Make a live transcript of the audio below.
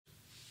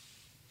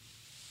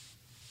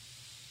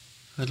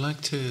I'd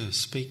like to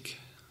speak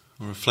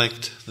or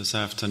reflect this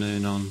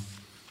afternoon on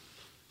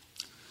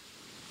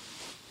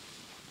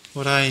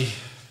what I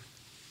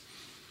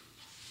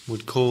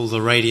would call the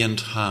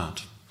radiant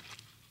heart.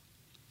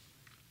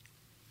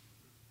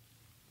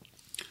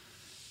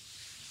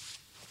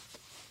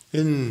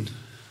 In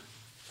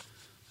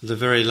the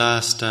very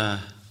last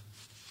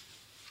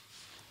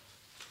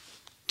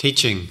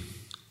teaching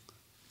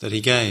that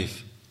he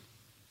gave,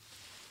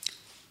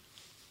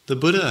 the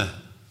Buddha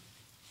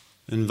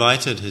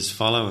invited his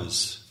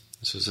followers,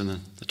 this was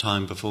in the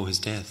time before his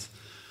death,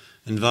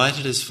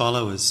 invited his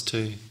followers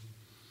to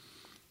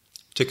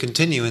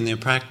continue in their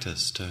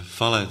practice, to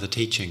follow the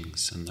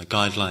teachings and the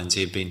guidelines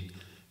he had been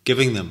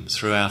giving them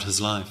throughout his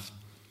life.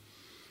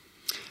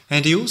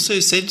 And he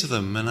also said to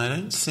them, and I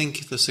don't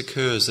think this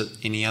occurs at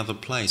any other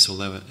place,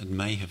 although it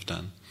may have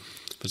done,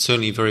 but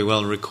certainly very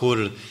well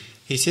recorded,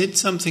 he said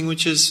something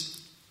which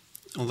is,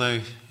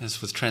 although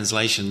as with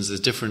translations there's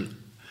different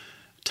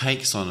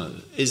takes on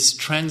it, is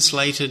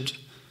translated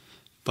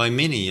by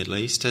many at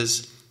least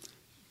as,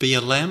 be a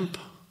lamp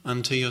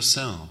unto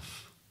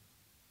yourself.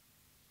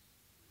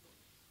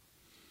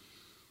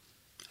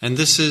 And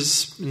this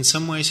is in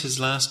some ways his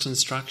last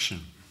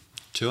instruction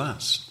to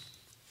us.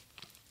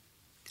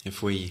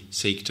 If we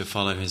seek to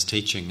follow his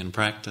teaching and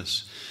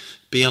practice,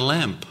 be a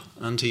lamp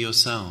unto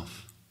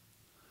yourself.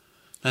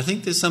 I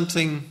think there's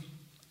something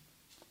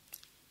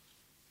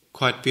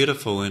quite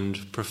beautiful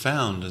and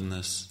profound in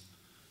this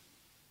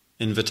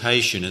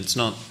invitation. It's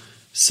not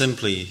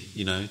simply,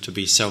 to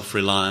be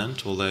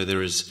self-reliant, although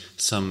there is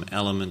some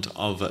element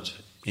of it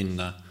in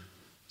the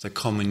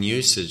common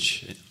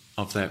usage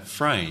of that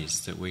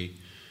phrase, that we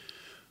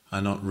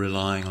are not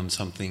relying on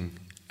something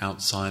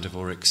outside of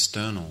or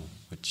external,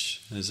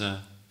 which is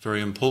a very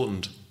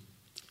important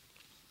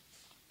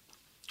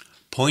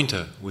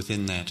pointer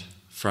within that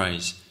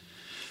phrase.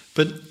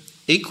 But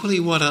equally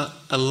what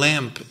a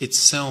lamp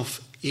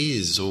itself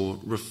is or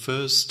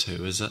refers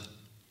to is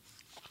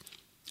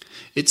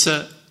it's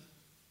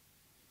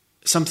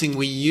something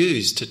we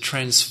use to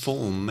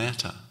transform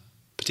matter,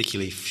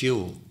 particularly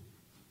fuel,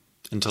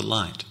 into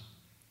light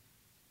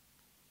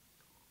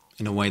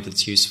in a way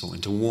that's useful,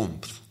 into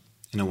warmth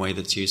in a way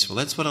that's useful.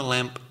 That's what a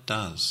lamp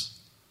does.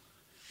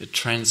 It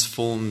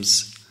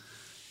transforms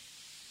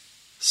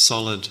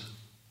solid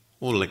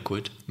or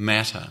liquid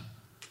matter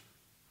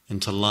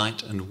into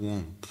light and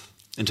warmth,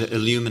 into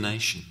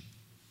illumination.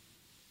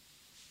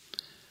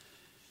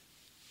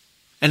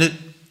 And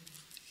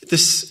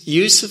this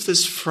use of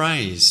this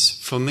phrase,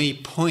 for me,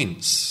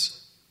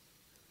 points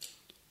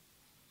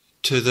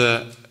to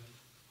the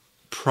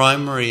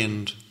primary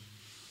and,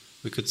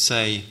 we could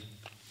say,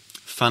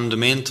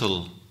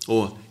 fundamental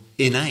or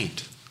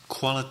innate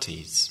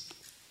qualities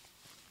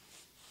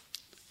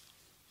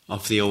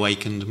of the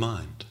awakened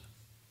mind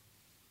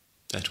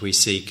that we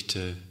seek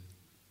to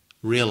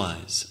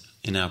realize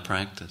in our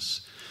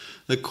practice.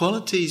 The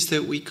qualities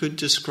that we could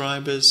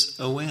describe as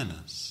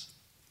awareness.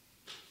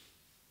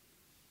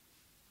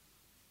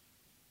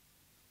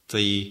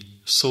 The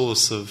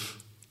source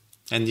of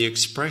and the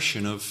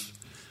expression of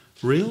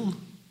real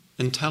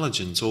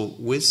intelligence or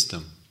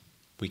wisdom,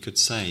 we could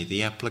say.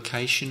 The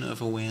application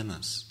of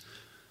awareness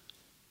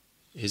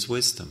is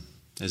wisdom,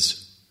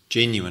 is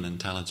genuine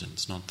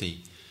intelligence, not the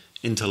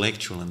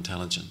intellectual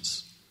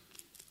intelligence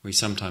we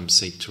sometimes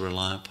seek to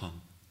rely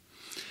upon.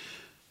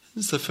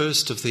 This is the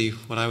first of the,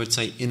 what I would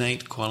say,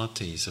 innate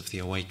qualities of the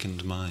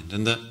awakened mind.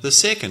 And the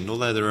second,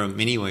 although there are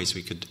many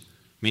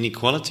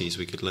qualities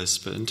we could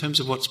list, but in terms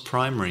of what's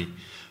primary,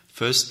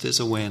 first there's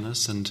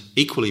awareness, and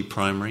equally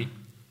primary,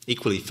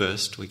 equally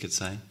first, we could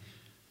say,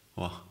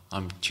 or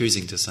I'm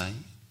choosing to say,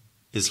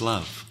 is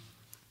love.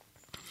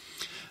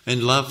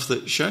 And love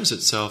that shows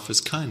itself as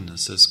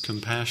kindness, as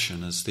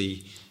compassion, as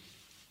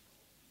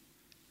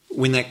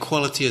when that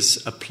quality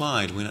is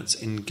applied, when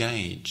it's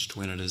engaged,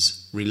 when it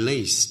is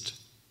released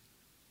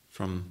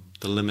from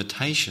the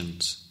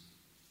limitations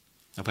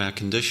of our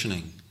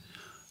conditioning,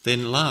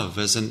 then love,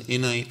 as an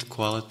innate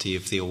quality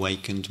of the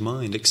awakened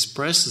mind,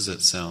 expresses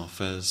itself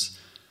as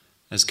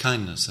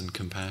kindness and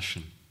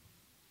compassion.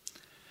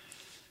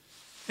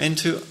 And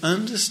to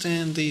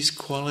understand these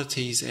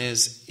qualities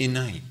as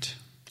innate,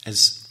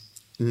 as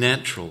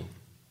natural,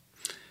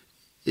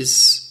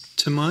 is,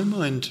 to my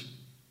mind,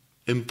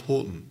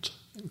 important,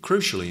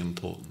 crucially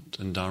important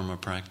in Dharma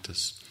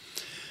practice.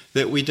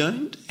 That we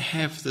don't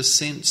have the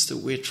sense that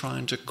we're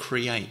trying to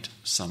create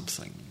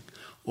something,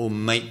 or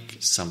make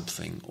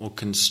something, or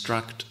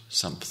construct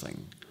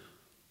something,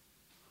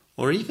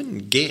 or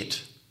even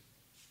get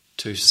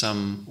to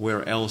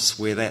somewhere else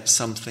where that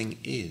something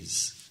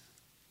is.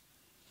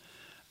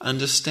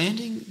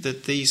 Understanding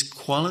that these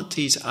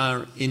qualities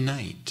are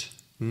innate,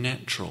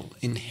 natural,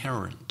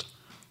 inherent.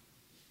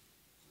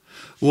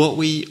 What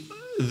we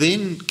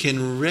then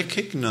can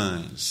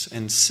recognize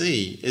and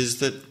see is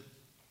that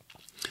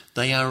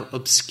they are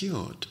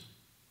obscured.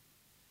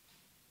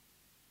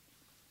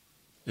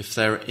 If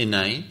they're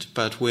innate,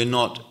 but we're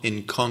not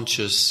in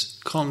conscious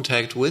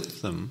contact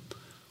with them,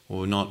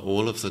 or not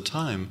all of the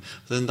time,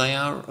 then they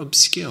are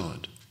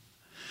obscured.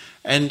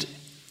 And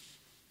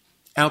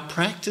our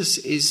practice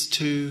is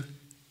to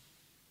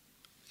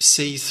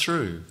see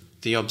through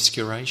the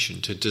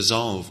obscuration, to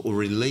dissolve or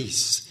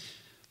release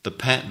the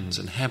patterns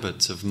and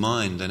habits of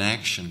mind and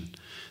action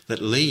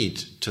that lead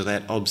to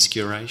that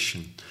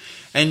obscuration,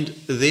 and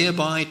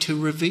thereby to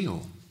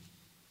reveal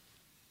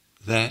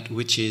that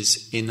which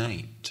is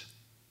innate,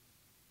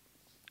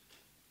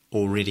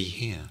 already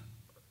here.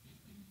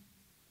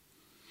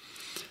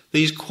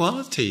 These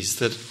qualities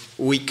that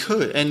we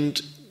could, and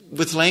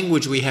with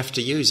language we have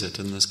to use it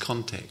in this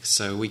context,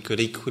 so we could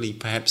equally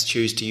perhaps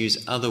choose to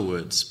use other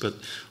words, but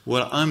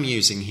what I'm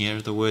using here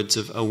are the words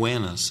of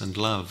awareness and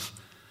love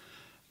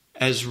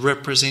as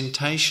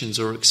representations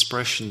or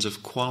expressions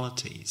of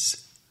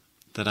qualities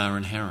that are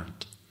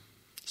inherent.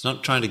 It's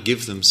not trying to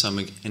give them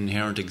some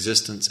inherent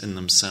existence in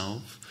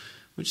themselves,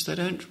 which they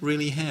don't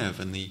really have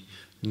in the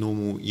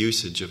normal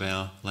usage of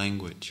our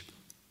language.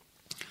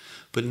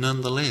 But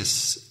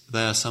nonetheless,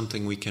 they are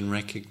something we can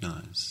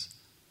recognize.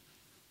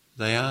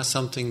 They are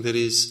something that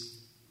is,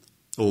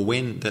 or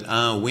when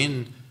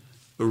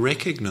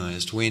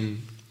recognized,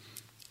 when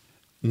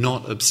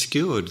not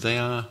obscured, they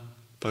are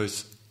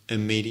both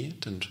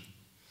immediate and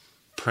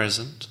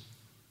present,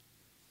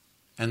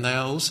 and they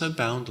are also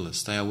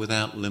boundless. They are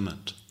without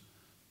limit.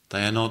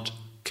 They are not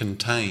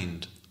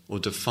contained or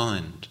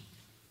defined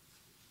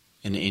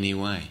in any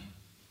way.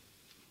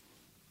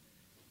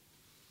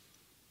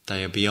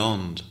 They are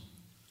beyond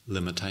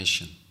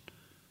limitation.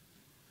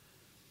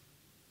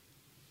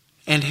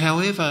 And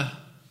however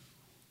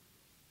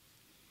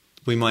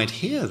we might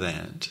hear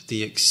that,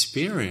 the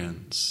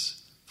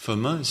experience for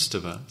most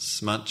of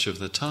us, much of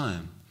the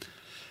time,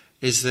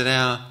 is that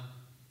our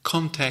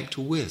contact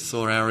with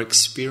or our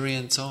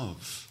experience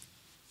of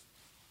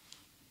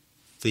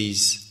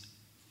these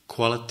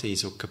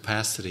qualities or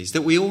capacities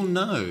that we all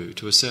know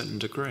to a certain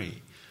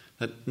degree,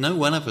 that no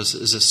one of us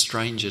is a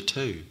stranger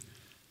to,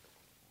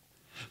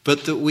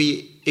 but that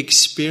we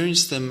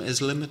experience them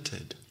as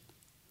limited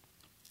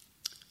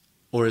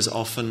or as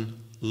often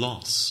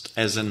lost,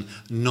 as in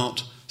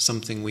not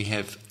something we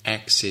have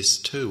access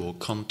to or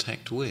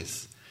contact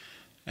with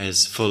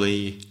as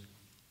fully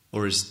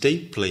or as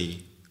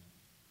deeply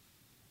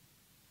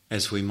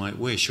as we might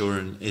wish,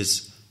 or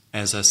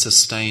as a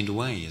sustained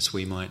way as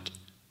we might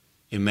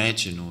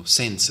imagine or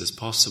sense as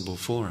possible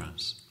for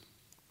us.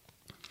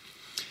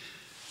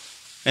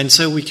 And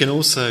so we can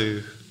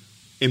also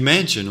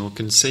imagine or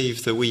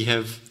conceive that we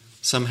have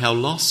somehow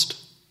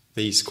lost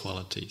these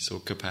qualities or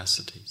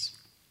capacities.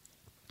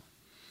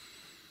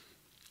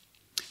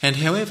 And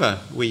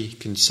however we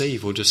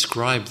conceive or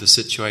describe the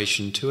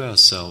situation to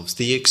ourselves,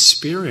 the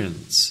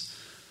experience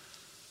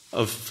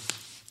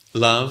of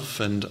love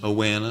and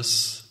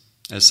awareness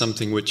as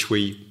something which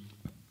we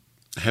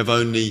have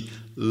only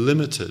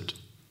limited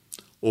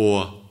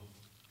or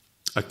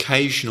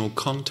occasional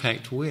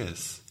contact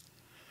with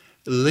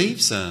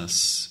leaves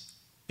us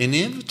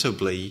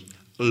inevitably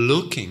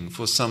looking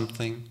for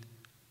something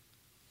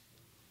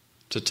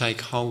to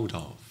take hold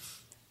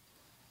of,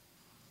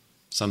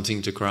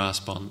 something to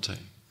grasp onto.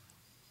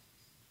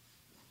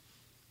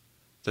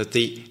 That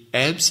the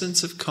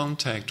absence of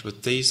contact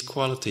with these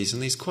qualities,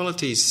 and these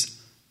qualities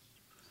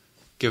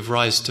give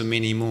rise to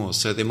many more,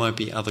 so there might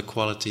be other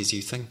qualities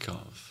you think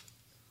of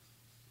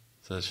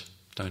that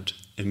don't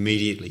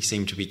immediately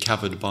seem to be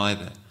covered by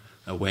that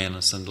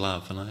awareness and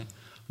love. And I'm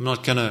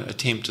not going to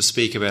attempt to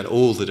speak about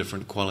all the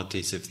different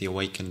qualities of the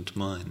awakened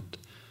mind.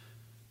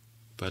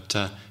 But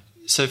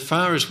so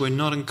far as we're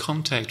not in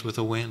contact with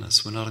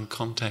awareness, we're not in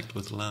contact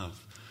with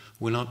love,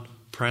 we're not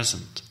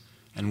present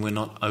and we're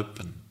not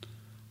open,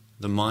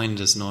 the mind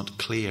is not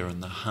clear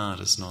and the heart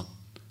is not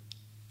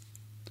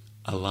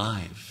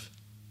alive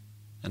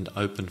and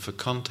open for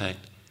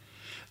contact,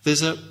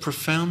 there's a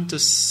profound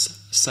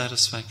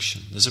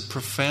dissatisfaction. There's a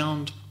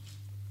profound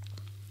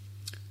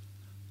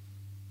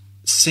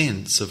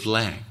sense of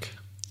lack,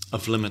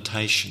 of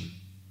limitation.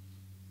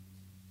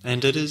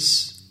 And it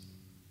is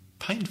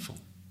painful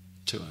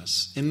to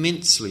us,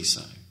 immensely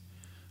so,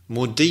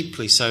 more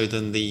deeply so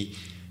than the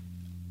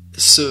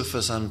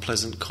surface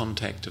unpleasant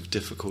contact of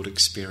difficult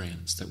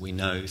experience that we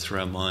know through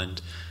our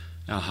mind,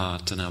 our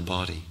heart and our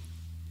body.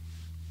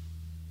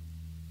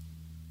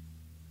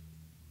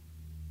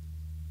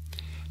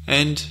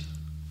 And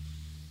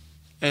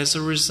as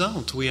a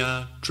result, we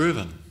are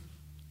driven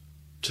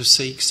to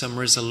seek some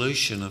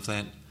resolution of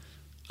that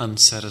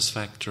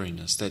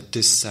unsatisfactoriness, that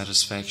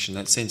dissatisfaction,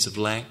 that sense of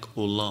lack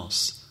or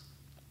loss.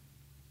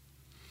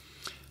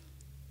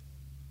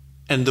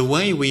 And the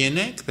way we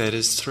enact that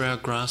is through our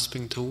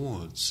grasping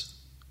towards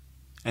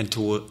and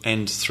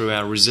through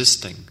our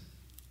resisting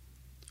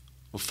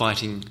or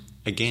fighting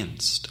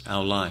against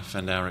our life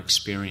and our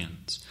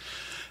experience.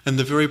 And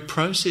the very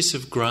process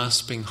of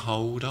grasping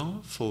hold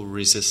of or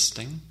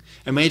resisting,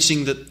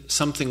 imagining that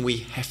something we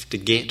have to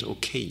get or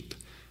keep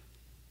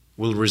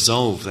will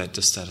resolve that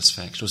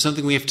dissatisfaction, or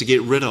something we have to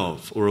get rid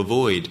of or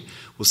avoid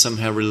will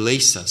somehow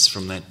release us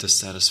from that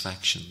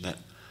dissatisfaction.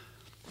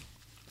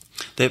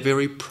 That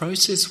very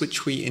process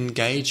which we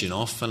engage in,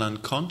 often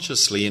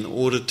unconsciously, in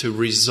order to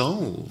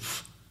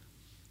resolve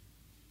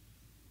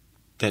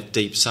that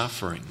deep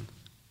suffering,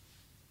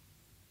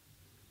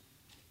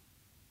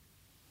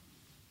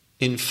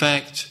 in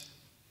fact,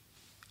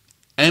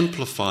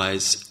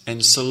 amplifies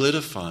and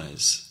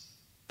solidifies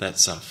that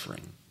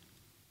suffering.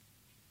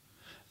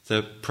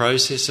 The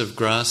process of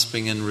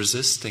grasping and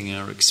resisting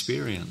our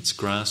experience,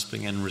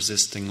 grasping and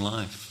resisting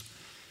life,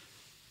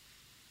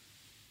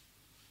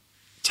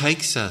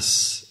 takes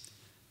us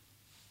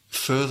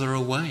further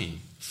away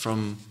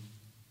from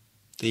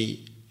the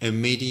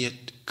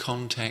immediate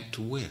contact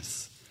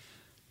with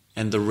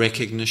and the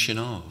recognition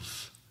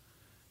of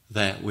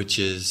that which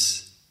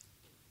is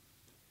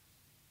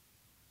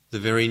the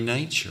very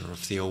nature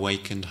of the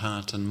awakened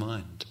heart and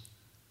mind.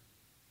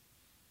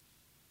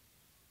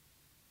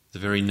 The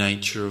very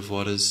nature of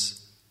what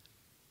is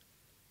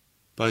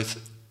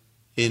both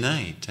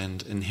innate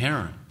and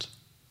inherent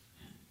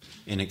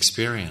in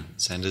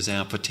experience and is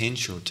our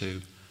potential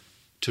to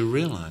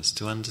realize,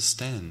 to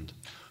understand,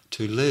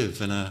 to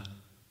live in a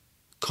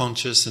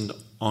conscious and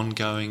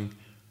ongoing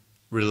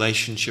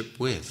relationship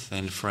with,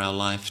 and for our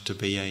life to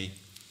be a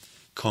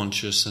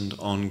conscious and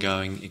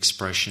ongoing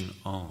expression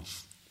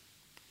of.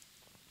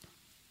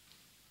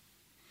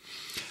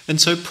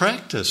 And so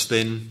practice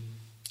then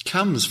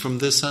comes from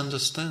this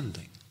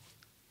understanding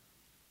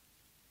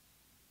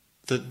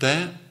that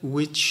that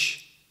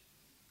which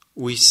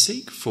we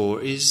seek for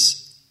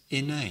is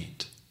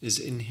innate, is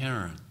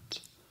inherent,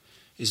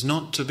 is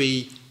not to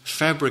be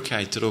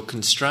fabricated or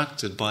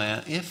constructed by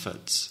our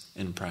efforts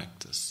in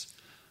practice.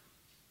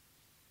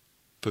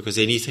 Because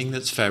anything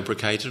that's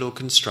fabricated or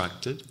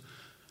constructed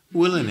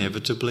will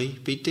inevitably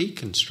be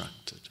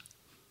deconstructed,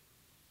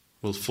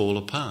 will fall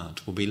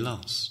apart, will be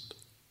lost.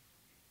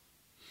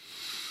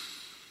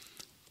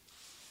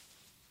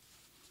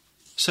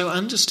 So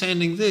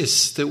understanding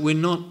this, that we're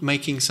not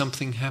making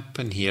something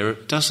happen here,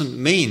 it doesn't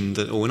mean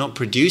that, or we're not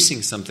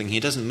producing something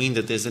here, doesn't mean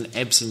that there's an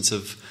absence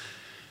of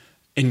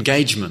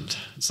engagement.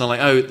 It's not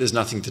like, oh, there's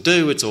nothing to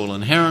do, it's all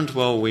inherent,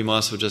 well, we might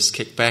as well just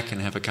kick back and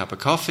have a cup of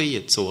coffee,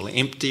 it's all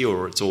empty,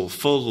 or it's all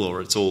full,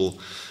 or it's all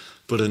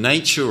Buddha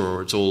nature,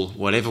 or it's all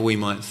whatever we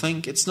might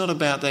think. It's not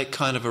about that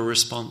kind of a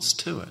response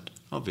to it,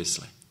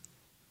 obviously.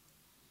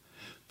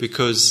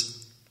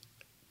 Because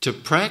to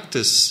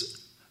practice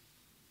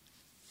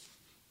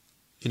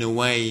in a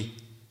way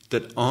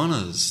that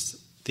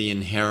honours the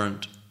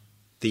inherent,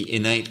 the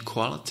innate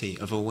quality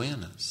of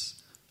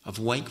awareness, of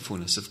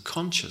wakefulness, of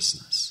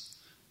consciousness.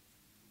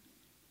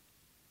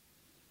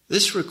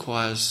 This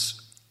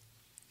requires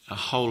a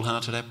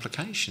wholehearted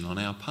application on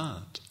our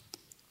part.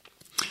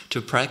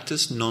 To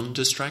practice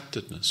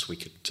non-distractedness, we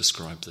could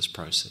describe this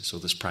process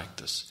or this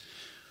practice.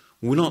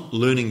 We're not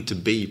learning to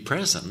be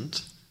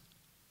present,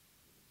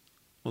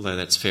 although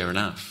that's fair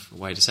enough, a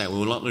way to say it.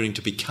 We're not learning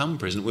to become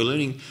present, we're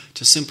learning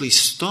to simply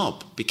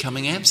stop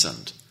becoming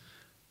absent,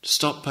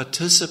 stop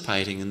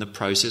participating in the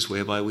process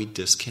whereby we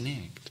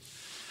disconnect,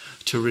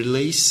 to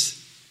release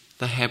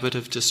the habit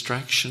of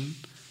distraction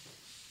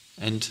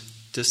and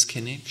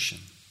disconnection,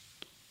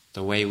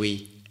 the way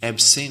we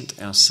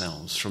absent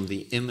ourselves from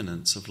the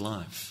immanence of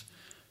life.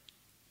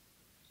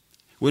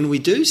 When we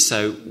do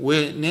so,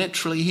 we're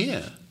naturally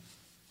here.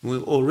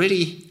 We're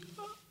already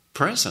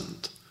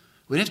present.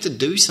 We don't have to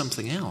do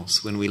something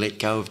else when we let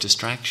go of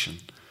distraction.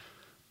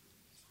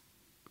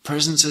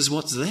 Presence is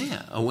what's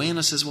there.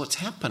 Awareness is what's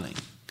happening.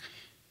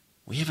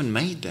 We haven't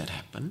made that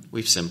happen.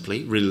 We've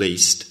simply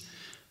released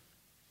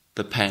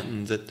the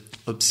pattern that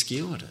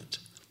obscured it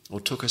or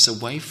took us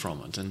away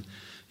from it and,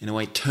 in a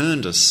way,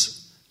 turned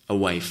us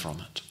away from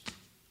it,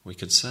 we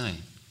could say.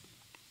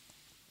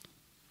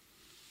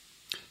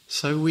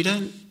 So we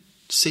don't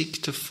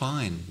seek to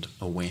find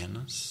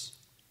awareness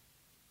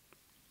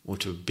or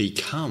to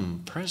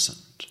become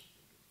present.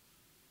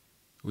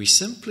 We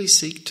simply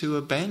seek to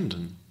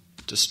abandon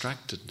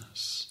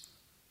distractedness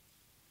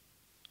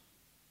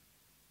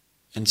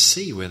and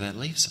see where that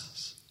leaves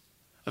us.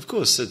 Of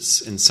course,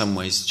 it's in some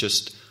ways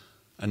just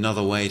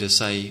another way to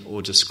say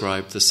or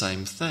describe the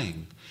same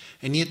thing.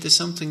 And yet there's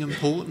something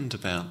important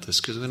about this,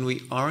 because when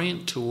we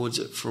orient towards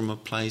it from a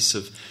place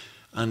of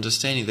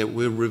understanding that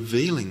we're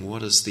revealing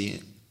what is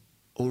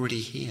already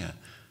here,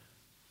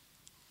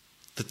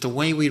 that the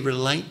way we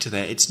relate to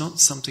that, it's not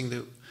something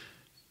that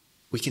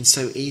we can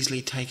so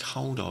easily take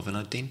hold of and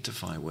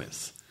identify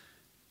with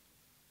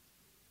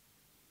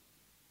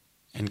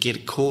and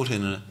get caught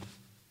in a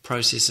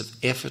process of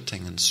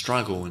efforting and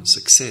struggle and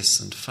success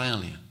and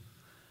failure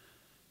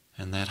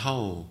and that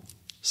whole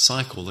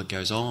cycle that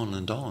goes on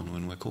and on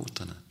when we're caught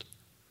in it.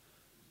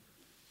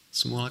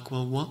 It's more like,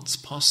 well, what's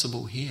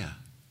possible here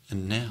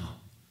and now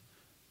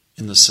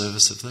in the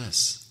service of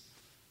this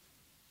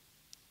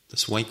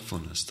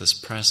wakefulness, this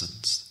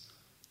presence,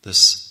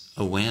 this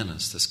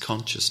awareness, this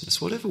consciousness,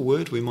 whatever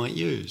word we might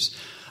use,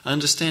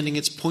 understanding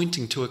it's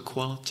pointing to a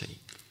quality,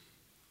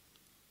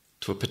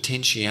 to a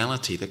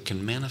potentiality that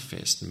can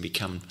manifest and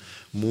become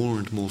more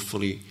and more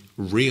fully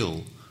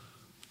real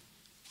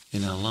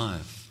in our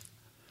life,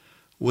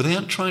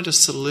 without trying to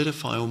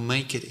solidify or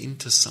make it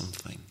into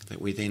something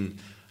that we then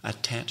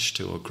attach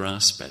to or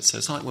grasp at. So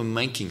it's like we're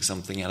making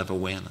something out of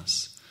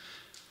awareness.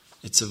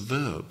 It's a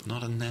verb,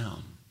 not a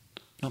noun.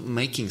 Not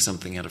making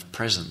something out of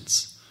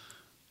presence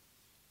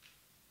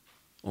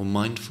or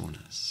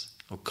mindfulness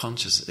or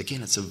consciousness.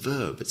 Again, it's a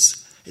verb.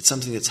 It's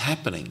something that's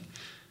happening.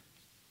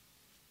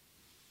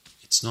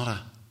 It's not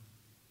a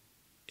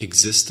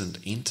existent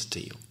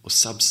entity or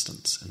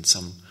substance in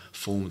some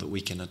form that we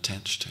can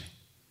attach to.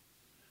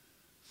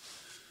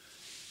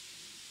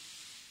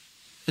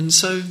 And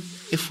so,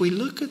 if we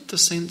look at the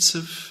sense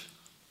of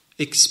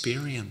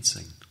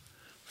experiencing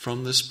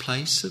from this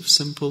place of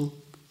simple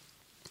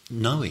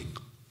knowing,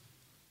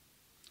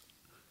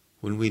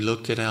 when we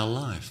look at our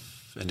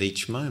life and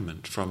each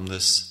moment from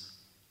this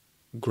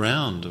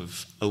ground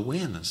of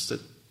awareness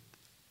that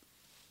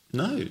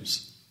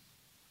knows,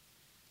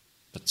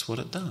 that's what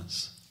it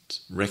does.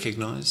 It's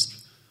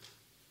recognised,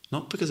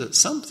 not because it's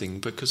something,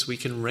 because we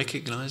can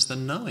recognise the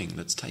knowing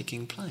that's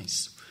taking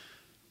place,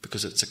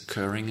 because it's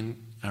occurring in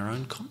our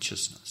own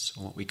consciousness,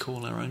 or what we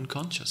call our own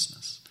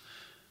consciousness.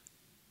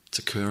 It's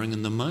occurring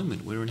in the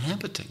moment we're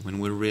inhabiting, when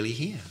we're really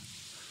here.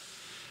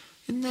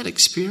 In that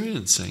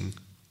experiencing,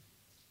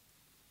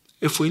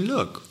 if we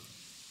look,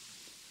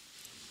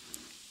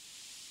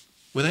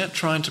 without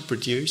trying to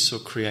produce or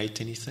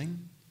create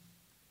anything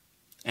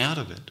out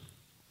of it,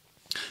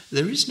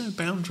 there is no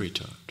boundary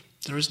to it.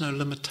 There is no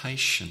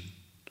limitation.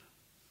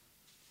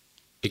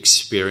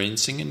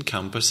 Experiencing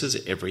encompasses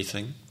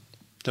everything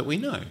that we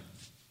know.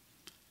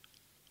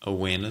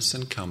 Awareness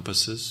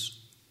encompasses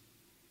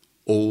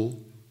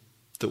all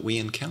that we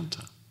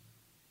encounter.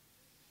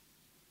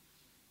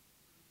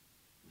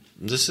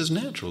 This is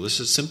natural. This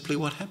is simply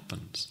what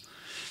happens.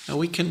 Now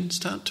we can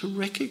start to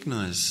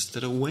recognize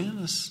that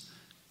awareness,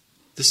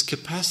 this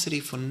capacity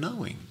for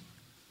knowing,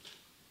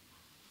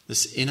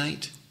 this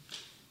innate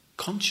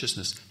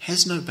consciousness,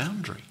 has no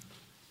boundary.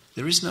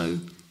 There is no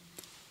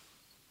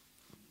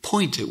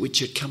point at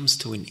which it comes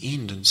to an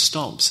end and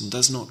stops and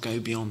does not go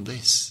beyond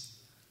this.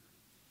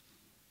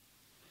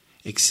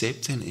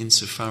 Except in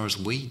insofar as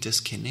we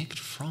disconnect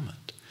from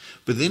it.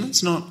 But then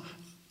it's not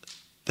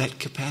that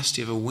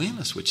capacity of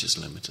awareness which is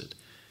limited.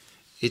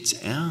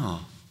 It's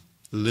our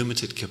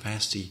limited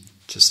capacity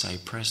to stay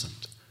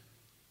present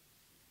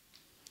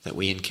that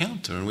we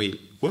encounter and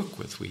we work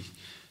with, we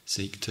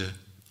seek to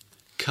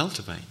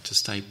cultivate, to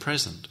stay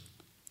present.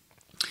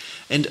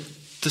 And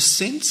the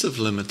sense of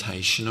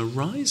limitation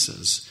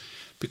arises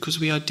because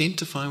we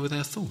identify with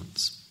our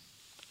thoughts.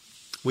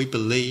 We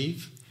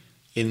believe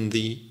in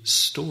the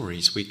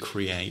stories we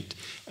create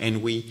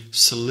and we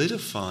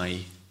solidify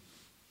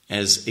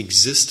as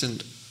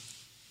existent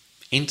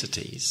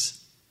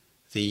entities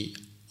the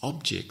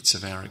objects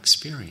of our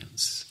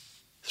experience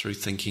through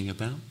thinking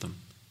about them.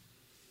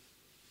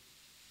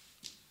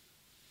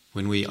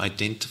 When we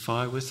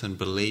identify with and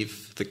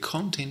believe the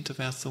content of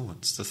our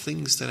thoughts, the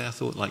things that our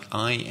thought, like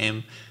I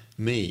am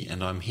me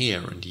and I'm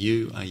here and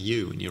you are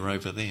you and you're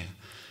over there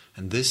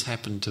and this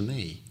happened to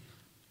me,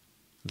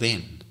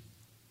 then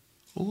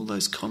all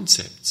those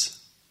concepts,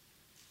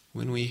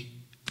 when we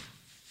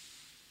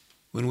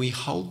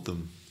hold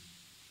them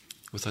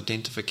with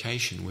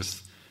identification,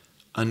 with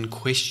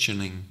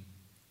unquestioning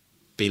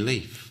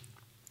belief,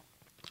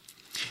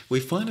 we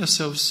find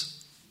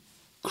ourselves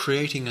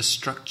creating a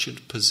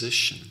structured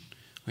position.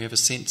 We have a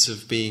sense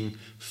of being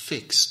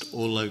fixed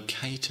or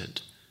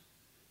located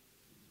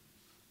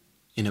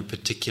in a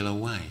particular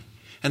way.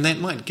 And that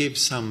might give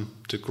some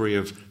degree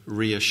of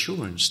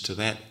reassurance to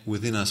that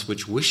within us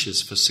which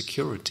wishes for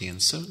security and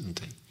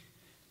certainty.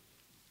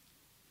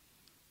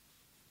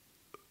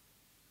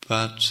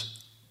 But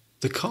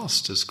the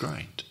cost is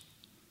great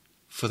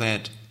for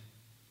that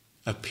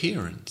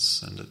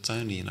appearance, and it's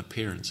only an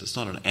appearance, it's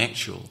not an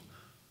actual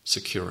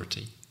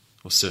security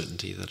or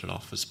certainty that it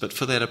offers, but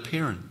for that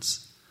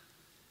appearance,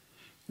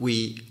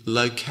 we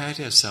locate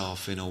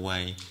ourselves in a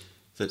way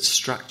that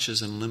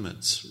structures and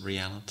limits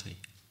reality.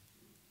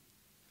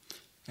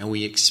 And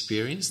we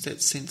experience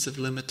that sense of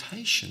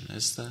limitation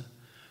as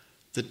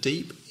the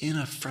deep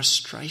inner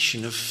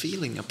frustration of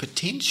feeling a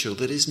potential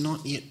that is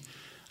not yet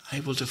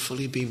able to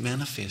fully be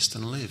manifest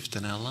and lived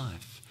in our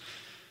life.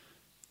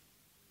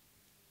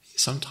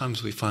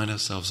 Sometimes we find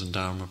ourselves in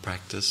Dharma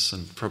practice,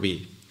 and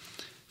probably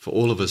for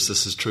all of us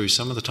this is true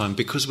some of the time,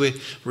 because we're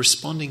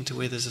responding to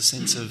where there's a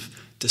sense of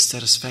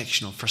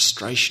dissatisfaction or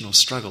frustration or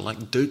struggle, like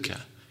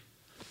dukkha,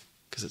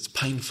 because it's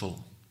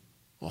painful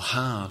or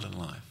hard in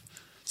life.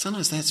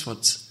 Sometimes that's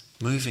what's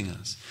moving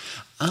us.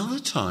 Other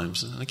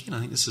times, and again I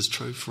think this is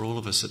true for all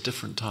of us at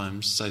different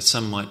times, so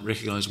some might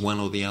recognise one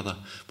or the other,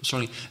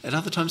 at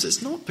other times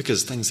it's not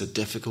because things are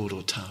difficult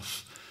or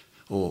tough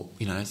or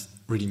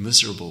really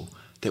miserable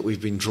that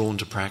we've been drawn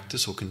to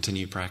practice or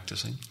continue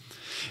practicing.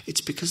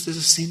 It's because there's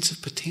a sense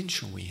of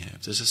potential we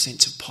have. There's a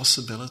sense of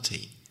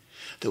possibility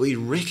that we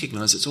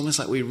recognise. It's almost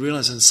like we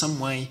realise in some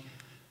way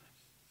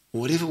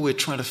whatever we're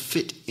trying to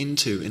fit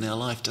into in our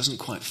life doesn't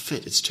quite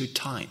fit. It's too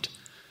tight.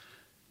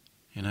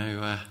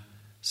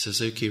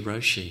 Suzuki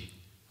Roshi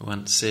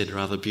once said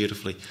rather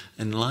beautifully,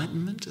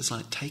 enlightenment is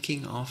like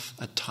taking off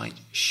a tight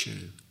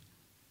shoe.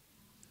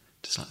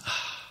 Just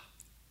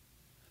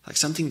like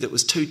something that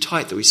was too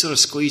tight that we sort of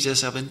squeezed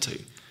ourselves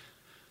into.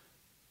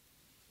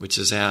 which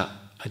is our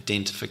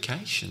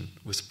identification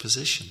with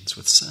positions,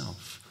 with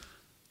self.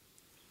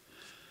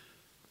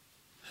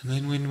 And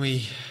then when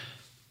we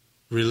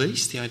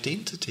release the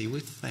identity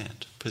with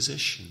that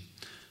position,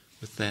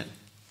 with that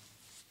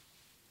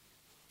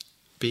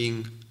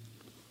being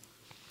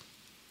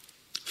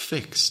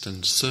fixed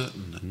and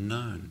certain and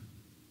known,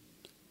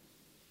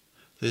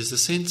 there's a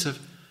sense of,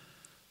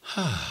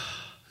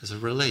 there's a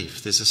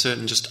relief, there's a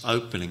certain just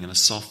opening and a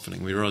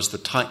softening. We realize the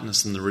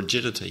tightness and the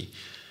rigidity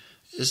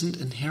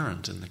isn't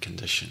inherent in the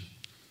condition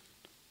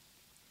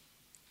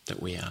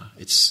that we are.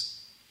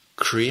 It's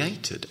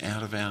created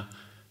out of our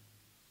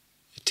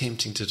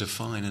attempting to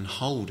define and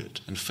hold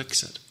it and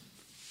fix it.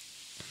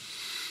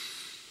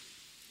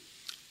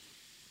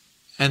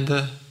 And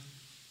the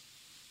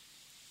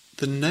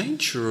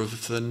nature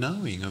of the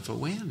knowing of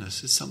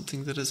awareness is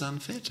something that is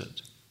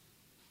unfettered.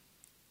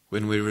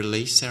 When we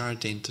release our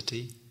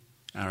identity,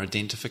 our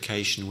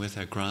identification with,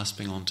 our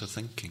grasping onto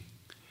thinking,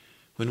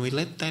 when we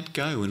let that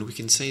go and we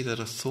can see that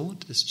a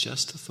thought is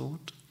just a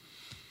thought,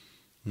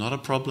 not a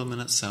problem in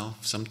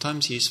itself,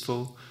 sometimes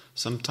useful,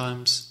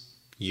 sometimes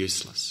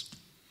useless,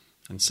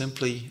 and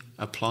simply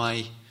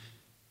apply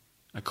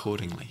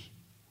accordingly,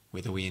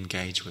 whether we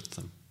engage with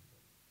them.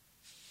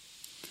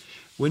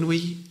 When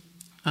we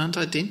aren't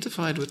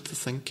identified with the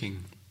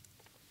thinking,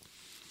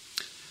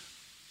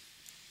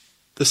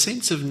 the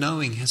sense of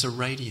knowing has a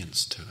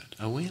radiance to it.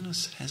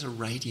 Awareness has a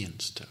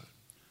radiance to it,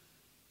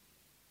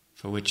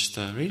 for which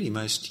the really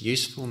most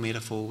useful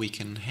metaphor we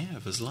can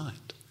have is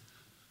light.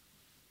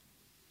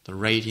 The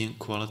radiant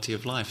quality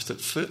of light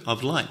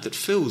that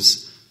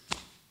fills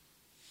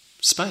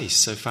space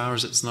so far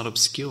as it's not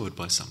obscured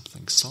by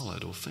something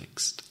solid or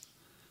fixed.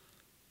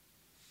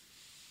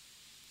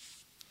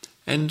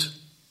 And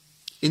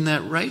in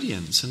that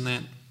radiance, in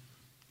that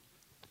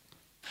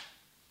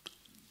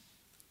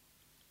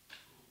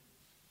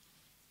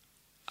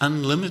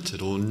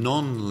unlimited or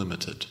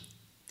non-limited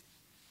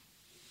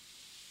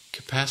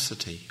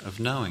capacity of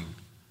knowing,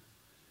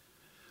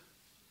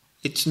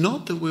 it's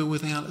not that we're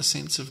without a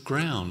sense of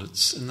ground.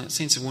 It's in that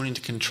sense of wanting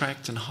to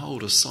contract and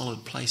hold a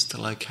solid place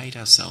to locate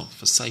ourselves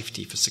for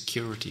safety, for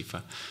security,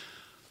 for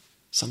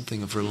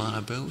something of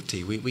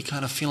reliability. We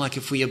kind of feel like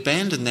if we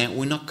abandon that,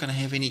 we're not going to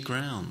have any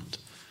ground.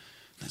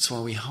 That's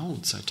why we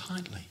hold so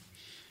tightly.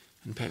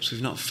 And perhaps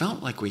we've not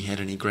felt like we had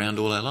any ground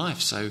all our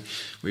life, so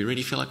we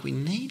really feel like we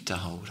need to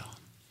hold on.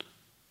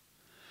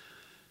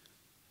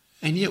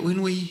 And yet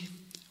when we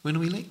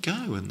let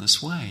go in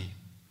this way,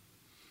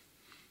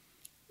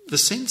 the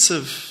sense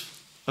of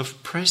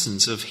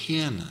presence, of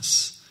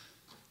here-ness,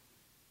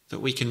 that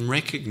we can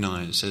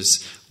recognise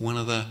as one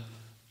of the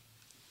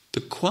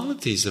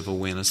qualities of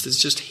awareness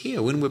that's just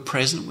here. When we're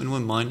present, when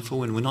we're mindful,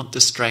 when we're not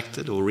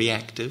distracted or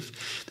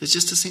reactive, there's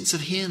just a sense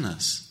of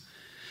here-ness.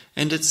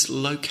 And it's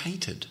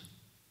located.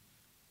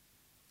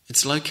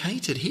 It's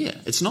located here.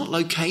 It's not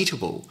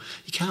locatable.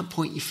 You can't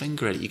point your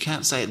finger at it. You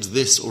can't say it's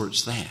this or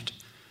it's that.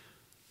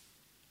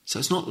 So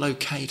it's not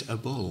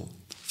locatable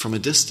from a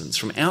distance.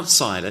 From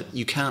outside it,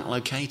 you can't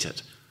locate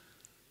it.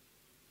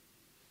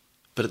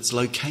 But it's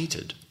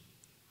located.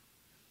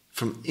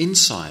 From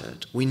inside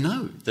it, we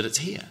know that it's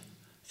here.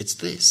 It's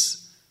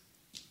this.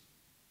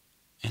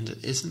 And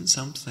it isn't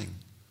something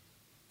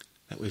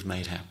that we've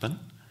made happen.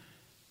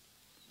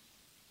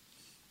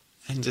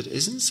 And it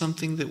isn't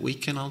something that we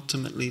can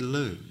ultimately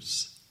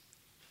lose.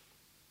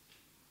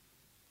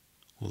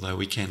 Although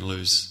we can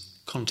lose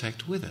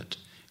contact with it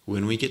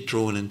when we get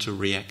drawn into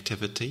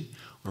reactivity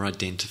or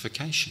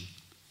identification.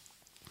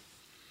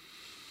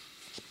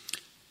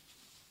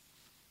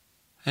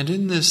 And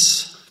in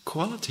this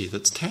quality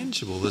that's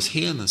tangible, this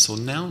here-ness or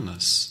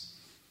now-ness,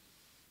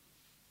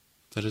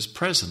 that is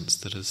presence,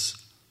 that is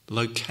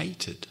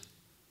located,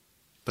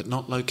 but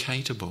not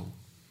locatable.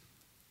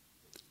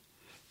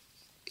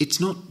 It's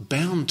not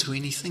bound to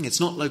anything.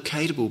 It's not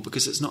locatable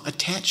because it's not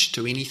attached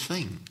to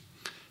anything.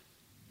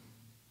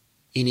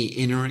 Any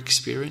inner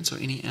experience or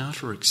any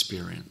outer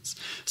experience.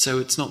 So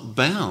it's not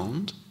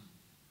bound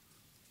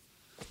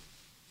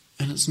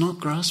and it's not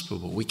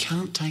graspable. We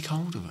can't take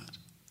hold of it.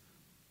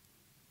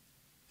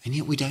 And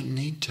yet we don't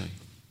need to.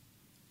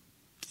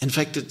 In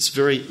fact,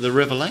 the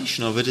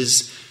revelation of it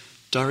is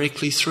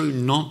directly through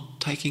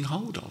not taking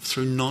hold of,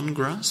 through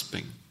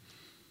non-grasping.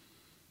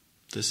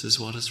 This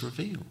is what is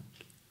revealed.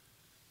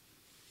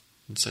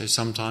 And so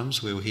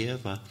sometimes we'll hear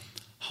the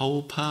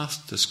whole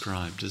path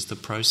described as the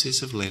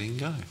process of letting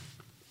go,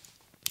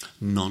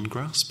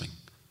 non-grasping.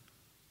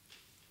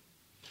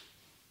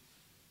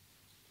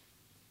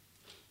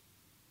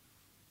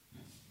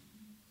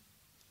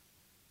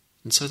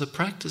 And so the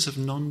practice of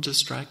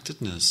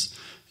non-distractedness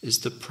is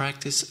the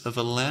practice of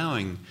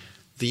allowing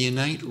the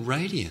innate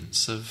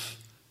radiance of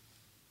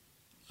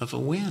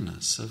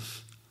awareness,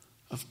 of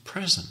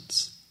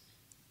presence,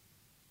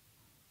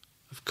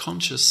 of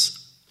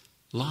conscious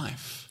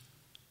life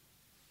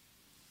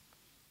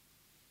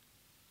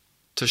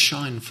to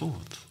shine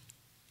forth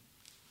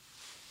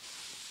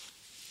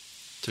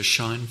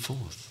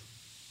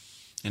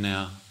in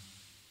our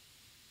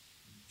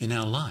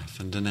life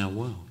and in our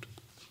world.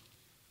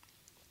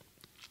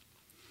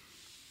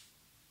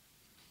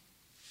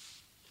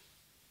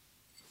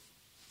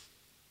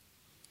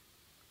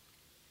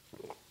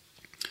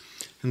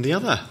 And the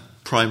other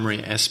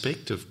primary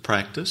aspect of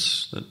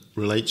practice that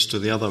relates to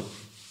the other,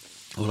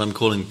 what I'm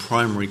calling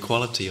primary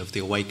quality of the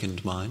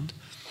awakened mind,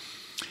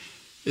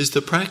 is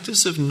the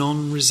practice of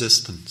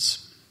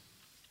non-resistance.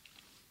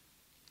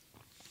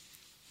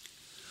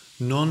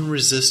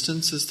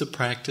 Non-resistance is the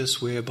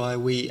practice whereby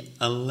we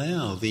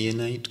allow the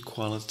innate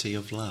quality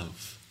of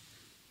love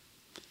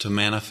to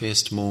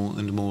manifest more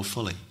and more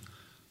fully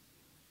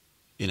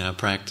in our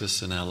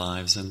practice, in our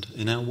lives, and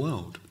in our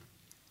world.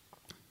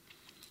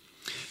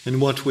 And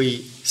what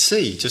we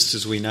see, just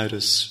as we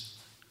notice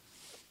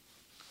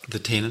the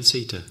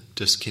tendency to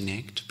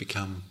disconnect,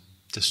 become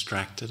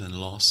distracted and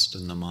lost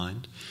in the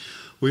mind,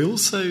 we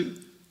also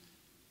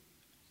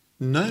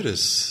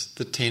notice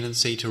the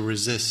tendency to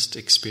resist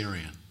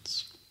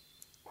experience,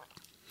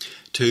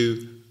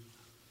 to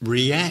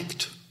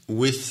react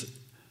with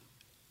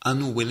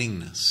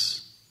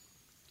unwillingness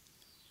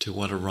to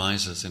what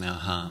arises in our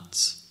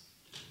hearts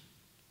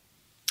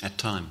at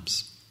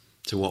times,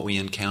 to what we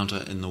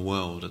encounter in the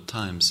world at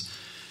times.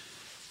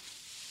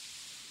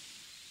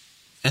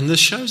 And this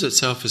shows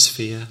itself as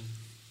fear,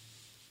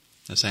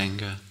 as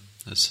anger,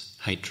 as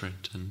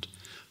hatred, and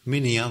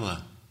many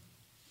other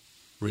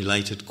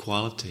related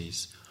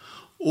qualities,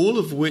 all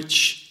of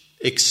which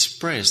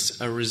express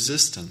a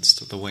resistance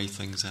to the way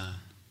things are,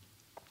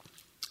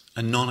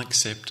 a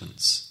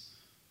non-acceptance,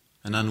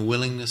 an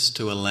unwillingness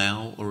to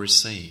allow or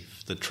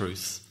receive the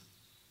truth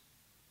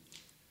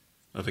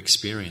of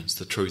experience,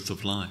 the truth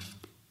of life.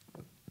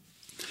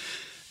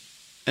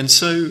 And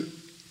so,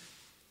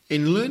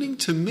 in learning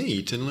to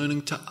meet, in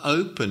learning to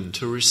open,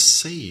 to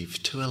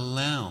receive, to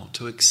allow,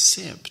 to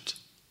accept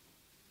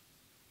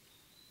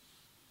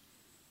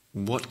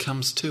what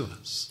comes to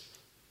us,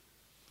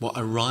 what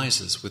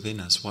arises within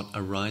us, what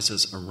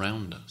arises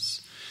around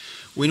us,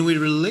 when we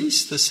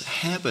release this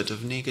habit of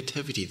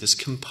negativity, this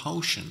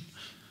compulsion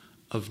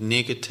of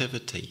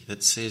negativity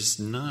that says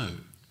no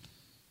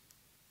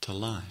to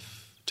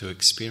life, to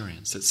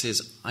experience, that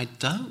says, I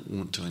don't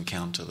want to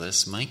encounter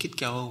this, make it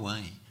go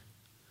away.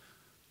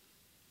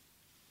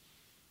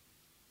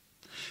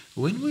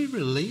 When we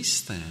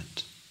release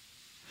that,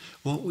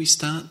 what we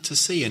start to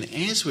see, and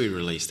as we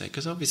release that,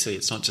 because obviously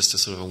it's not just a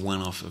sort of a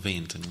one-off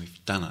event and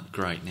we've done it,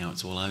 great, now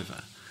it's all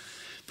over.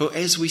 But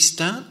as we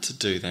start to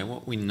do that,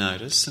 what we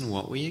notice and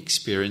what we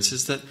experience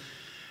is that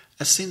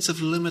a sense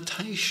of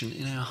limitation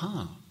in our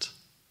heart.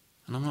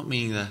 And I'm not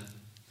meaning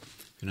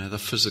the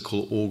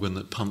physical organ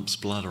that pumps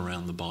blood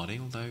around the body,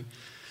 although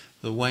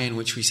the way in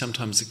which we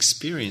sometimes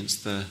experience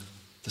the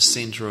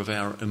centre of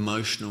our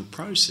emotional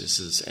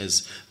processes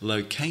as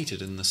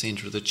located in the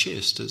centre of the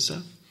chest is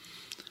it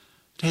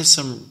has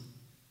some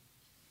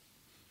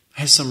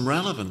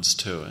relevance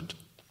to it.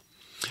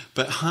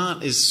 But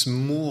heart is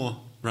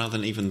more, rather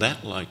than even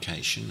that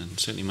location, and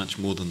certainly much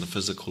more than the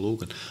physical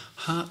organ.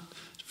 Heart,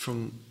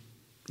 from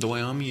the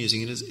way I'm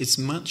using it, is it's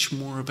much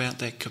more about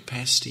that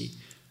capacity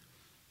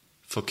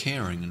for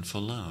caring and for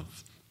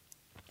love.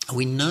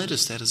 We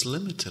notice that is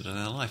limited in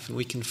our life, and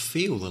we can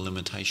feel the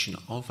limitation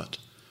of it.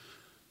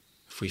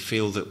 If we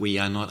feel that we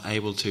are not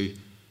able to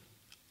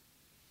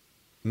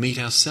meet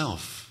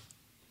ourselves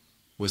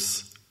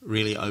with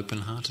really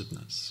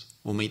open-heartedness,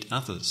 or meet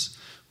others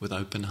with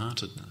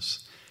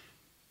open-heartedness,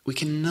 we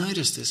can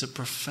notice there's a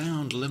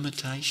profound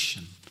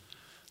limitation.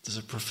 There's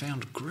a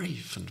profound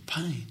grief and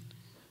pain.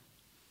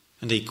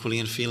 And equally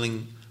in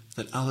feeling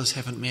that others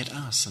haven't met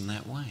us in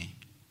that way.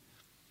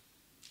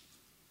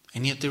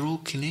 And yet they're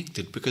all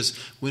connected, because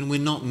when we're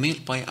not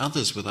met by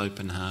others with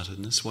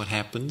open-heartedness, what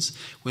happens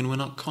when we're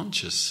not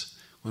conscious,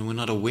 when we're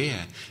not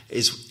aware,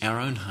 is our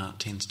own heart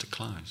tends to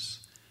close.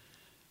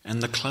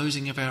 And the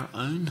closing of our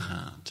own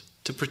heart,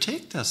 to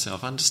protect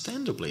ourselves,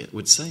 understandably it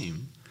would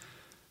seem,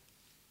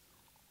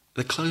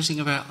 the closing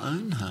of our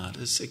own heart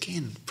is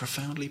again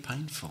profoundly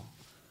painful,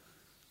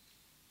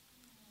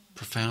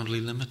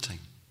 profoundly limiting.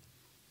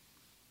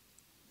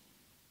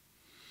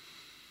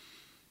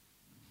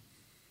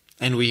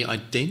 And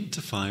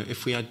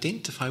if we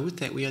identify with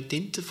that, we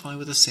identify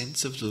with a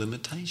sense of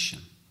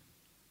limitation.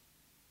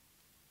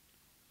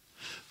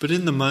 But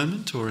in the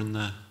moment, or in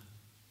the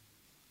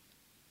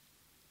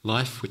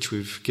life which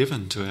we've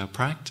given to our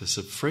practice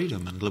of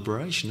freedom and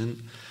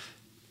liberation,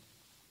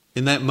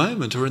 in that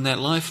moment or in that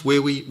life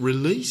where we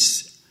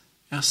release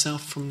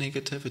ourselves from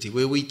negativity,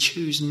 where we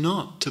choose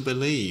not to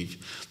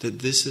believe that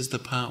this is the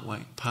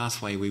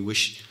pathway we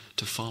wish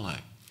to follow,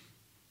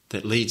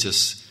 that leads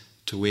us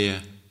to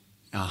where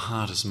our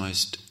heart is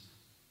most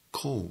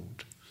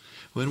called.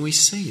 When we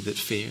see that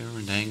fear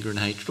and anger and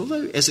hatred,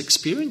 although as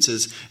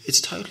experiences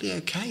it's totally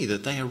okay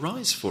that they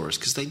arise for us,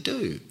 because they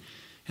do,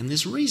 and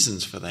there's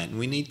reasons for that, and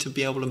we need to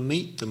be able to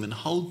meet them and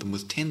hold them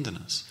with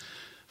tenderness,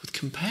 with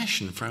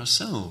compassion for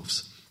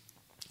ourselves,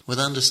 with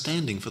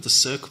understanding for the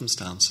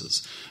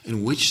circumstances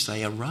in which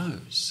they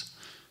arose,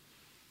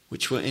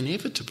 which were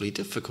inevitably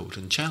difficult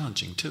and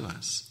challenging to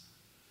us.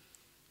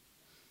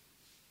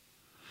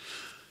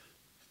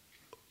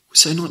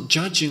 So not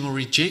judging or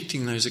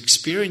rejecting those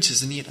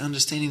experiences, and yet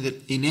understanding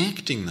that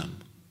enacting them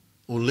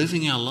or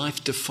living our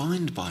life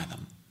defined by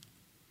them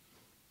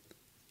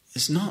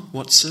is not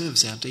what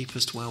serves our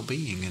deepest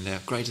well-being and our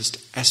greatest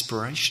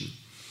aspiration.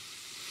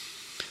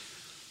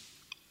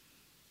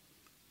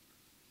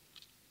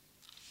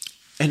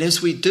 And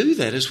as we do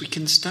that, as we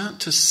can start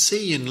to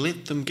see and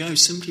let them go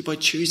simply by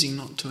choosing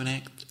not to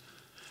enact,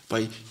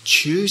 by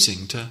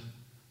choosing to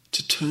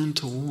turn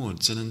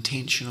towards an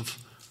intention of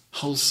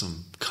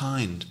wholesome,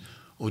 kind,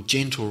 or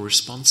gentle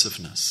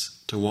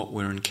responsiveness to what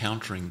we're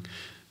encountering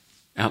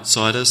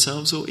outside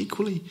ourselves or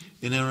equally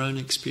in our own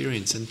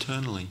experience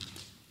internally.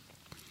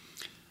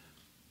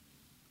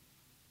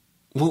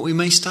 What we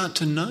may start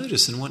to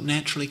notice and what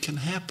naturally can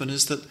happen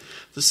is that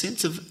the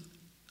sense of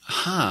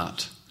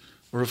heart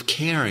or of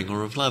caring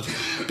or of love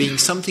being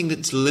something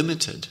that's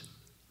limited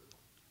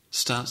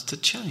starts to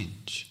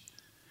change.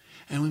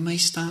 And we may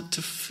start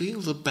to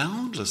feel the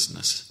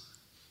boundlessness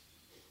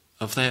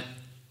of that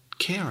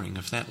caring,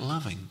 of that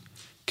loving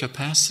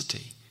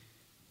capacity,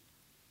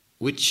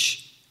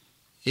 which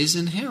is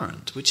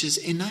inherent, which is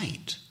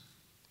innate,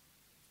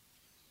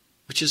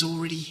 which is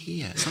already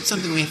here. It's not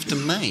something we have to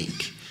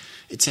make.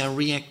 It's our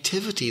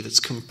reactivity that's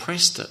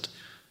compressed it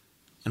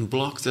and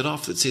blocked it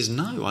off, that says,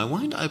 no, I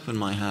won't open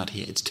my heart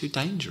here. It's too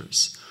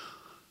dangerous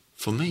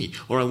for me.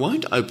 Or I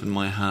won't open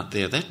my heart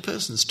there. That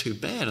person's too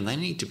bad and they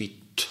need to be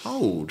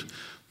told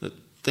that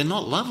they're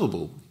not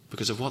lovable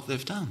because of what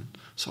they've done.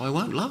 So I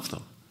won't love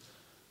them.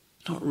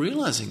 Not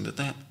realizing that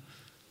that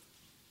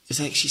is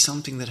actually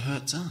something that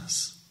hurts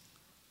us.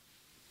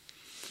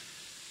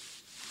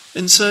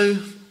 And so,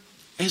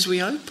 as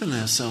we open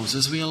ourselves,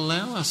 as we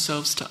allow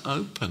ourselves to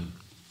open,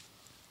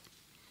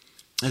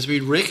 as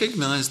we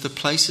recognize the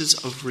places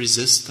of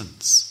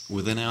resistance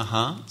within our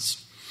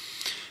hearts,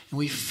 and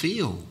we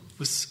feel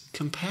with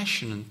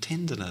compassion and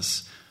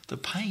tenderness the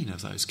pain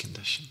of those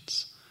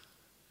conditions,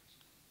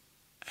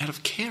 out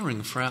of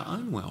caring for our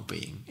own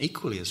well-being,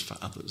 equally as for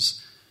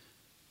others,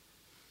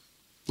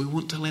 we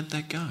want to let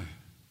that go.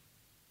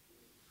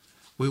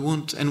 We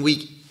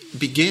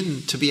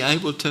begin to be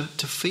able to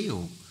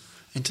feel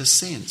and to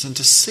sense and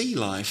to see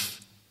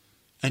life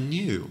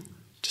anew,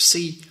 to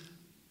see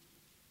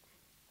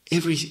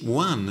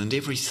everyone and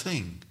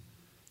everything,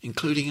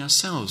 including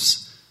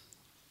ourselves,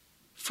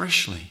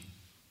 freshly.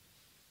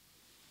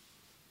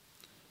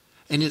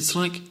 And it's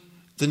like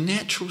the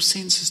natural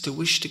sense is to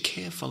wish to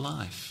care for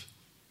life,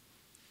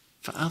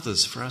 for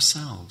others, for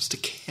ourselves, to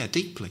care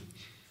deeply,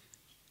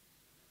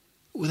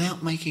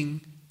 without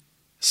making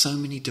so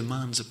many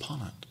demands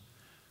upon it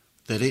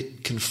that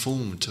it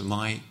conform to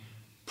my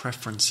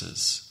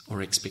preferences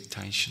or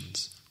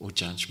expectations or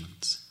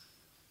judgments.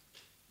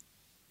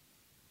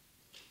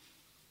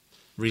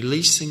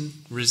 Releasing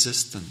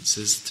resistance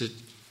is to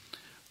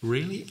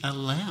really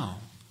allow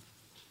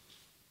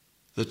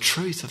the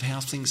truth of how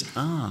things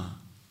are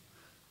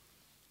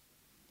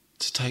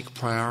to take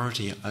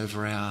priority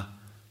over our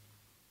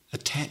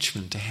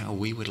attachment to how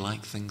we would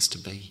like things to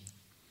be.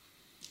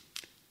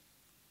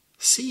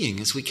 Seeing,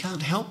 as we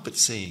can't help but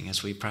seeing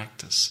as we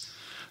practice,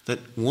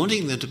 that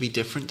wanting them to be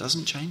different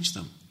doesn't change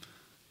them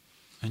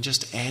and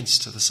just adds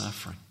to the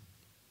suffering.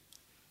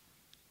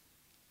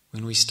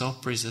 When we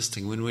stop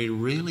resisting, when we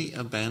really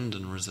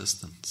abandon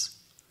resistance,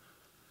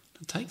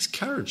 it takes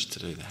courage to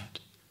do that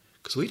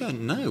because we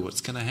don't know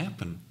what's going to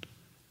happen.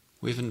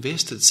 We've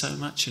invested so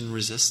much in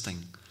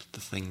resisting the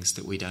things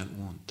that we don't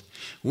want.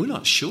 We're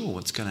not sure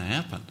what's going to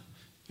happen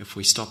if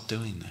we stop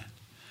doing that.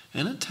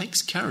 And it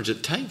takes courage.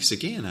 It takes,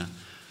 again,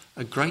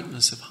 a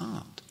greatness of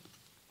heart.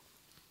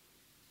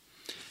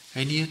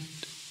 And yet,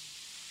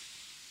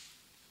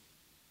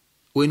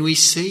 when we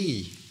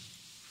see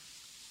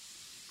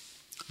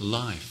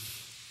life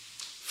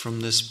from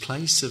this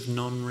place of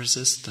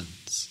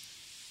non-resistance,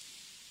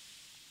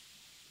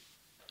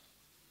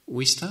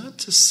 we start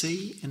to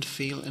see and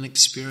feel and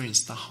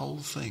experience the whole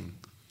thing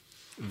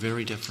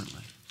very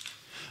differently.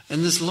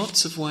 And there's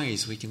lots of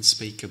ways we can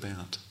speak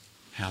about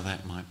how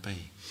that might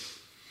be.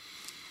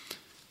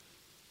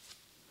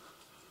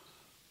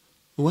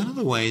 One of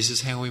the ways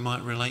is how we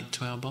might relate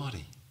to our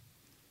body.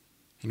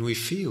 And we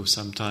feel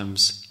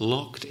sometimes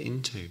locked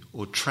into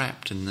or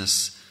trapped in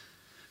this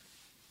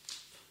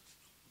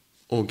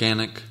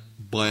organic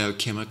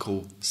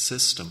biochemical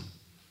system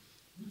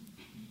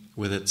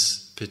with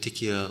its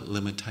particular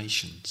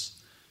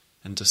limitations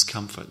and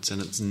discomforts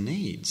and its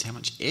needs, how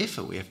much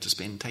effort we have to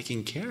spend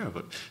taking care of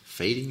it,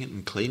 feeding it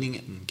and cleaning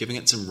it and giving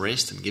it some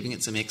rest and giving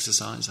it some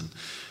exercise and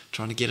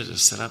trying to get it to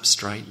sit up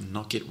straight and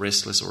not get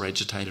restless or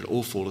agitated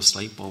or fall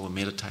asleep while we're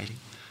meditating.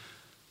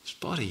 This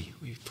body,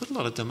 we've put a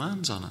lot of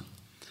demands on it.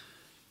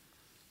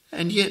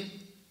 And yet,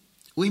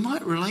 we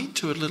might relate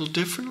to it a little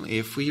differently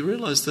if we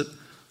realise that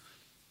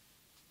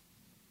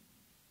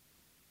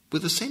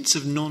with a sense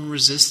of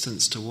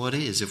non-resistance to what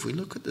is, if we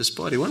look at this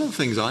body, one of the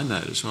things I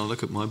notice when I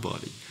look at my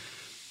body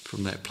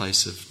from that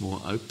place of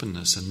more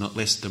openness and not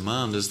less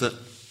demand is that,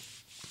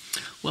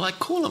 well, I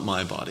call it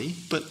my body,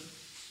 but,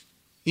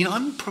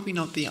 I'm probably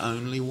not the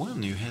only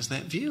one who has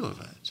that view of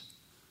it.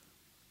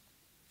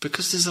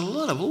 Because there's a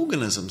lot of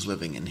organisms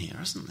living in here,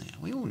 isn't there?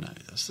 We all know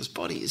this. This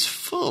body is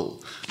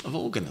full of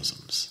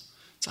organisms.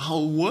 It's a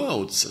whole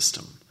world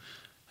system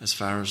as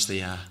far as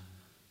the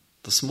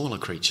the smaller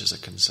creatures are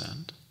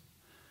concerned.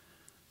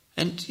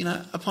 And,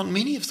 upon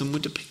many of them we're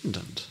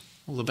dependent.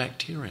 All the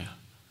bacteria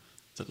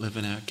that live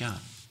in our gut,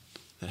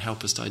 that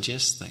help us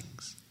digest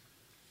things.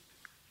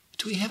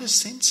 Do we have a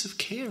sense of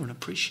care and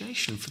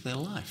appreciation for their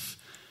life,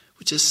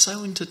 which is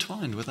so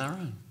intertwined with our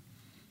own?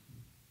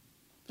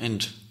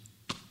 And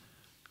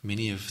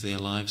many of their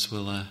lives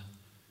will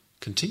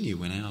continue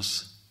when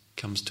ours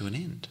comes to an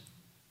end.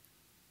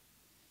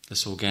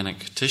 This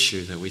organic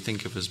tissue that we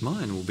think of as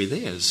mine will be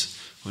theirs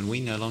when we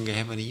no longer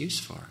have any use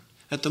for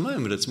it. At the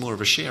moment, it's more of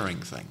a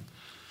sharing thing.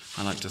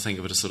 I like to think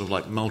of it as sort of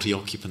like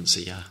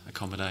multi-occupancy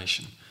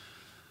accommodation.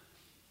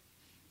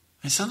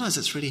 And sometimes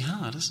it's really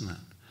hard, isn't it?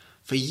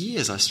 For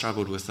years I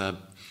struggled with a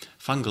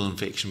fungal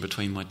infection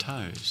between my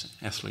toes,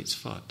 athlete's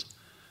foot,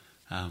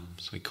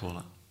 as we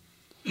call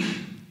it.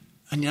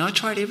 And I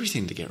tried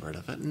everything to get rid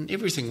of it, and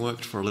everything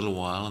worked for a little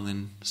while and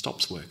then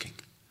stops working.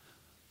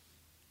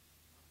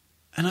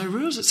 And I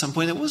realised at some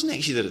point it wasn't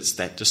actually that it's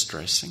that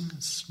distressing.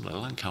 It's a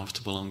little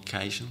uncomfortable on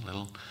occasion, a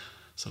little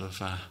sort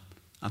of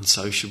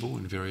unsociable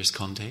in various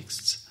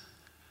contexts.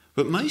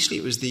 But mostly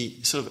it was the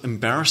sort of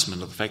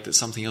embarrassment of the fact that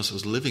something else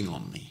was living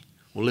on me,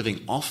 or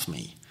living off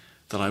me,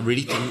 that I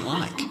really didn't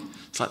like.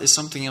 It's like there's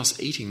something else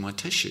eating my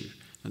tissue.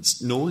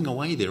 It's gnawing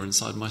away there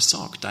inside my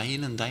sock, day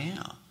in and day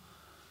out.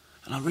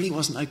 And I really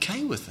wasn't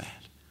okay with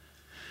that.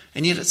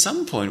 And yet at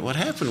some point what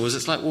happened was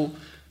it's like, well,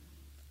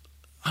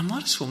 I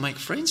might as well make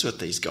friends with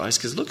these guys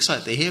because it looks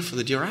like they're here for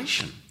the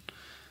duration.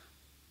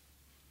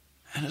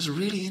 And it's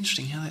really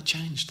interesting how that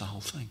changed the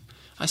whole thing.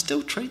 I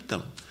still treat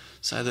them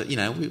so that,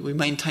 we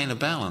maintain a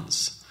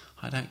balance.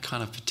 I don't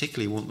kind of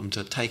particularly want them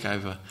to take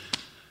over,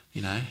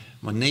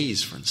 my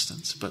knees, for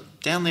instance.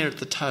 But down there at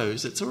the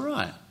toes, it's all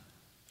right.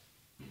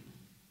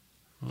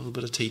 A little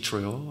bit of tea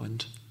tree oil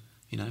and,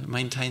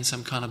 maintain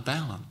some kind of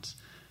balance.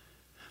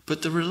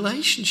 But the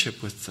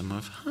relationship with them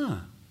of,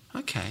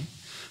 okay.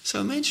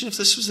 So imagine if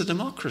this was a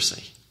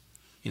democracy.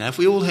 If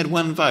we all had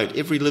one vote,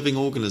 every living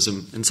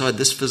organism inside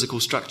this physical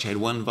structure had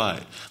one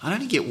vote. I'd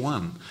only get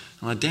one,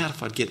 and I doubt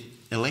if I'd get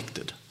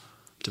elected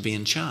to be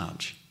in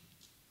charge.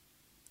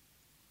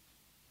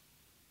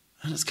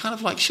 And it's kind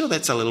of like, sure,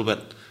 that's a little bit,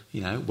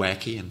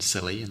 wacky and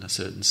silly in a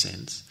certain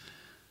sense.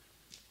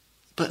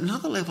 But at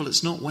another level,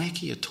 it's not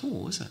wacky at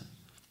all, is it?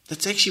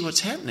 That's actually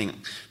what's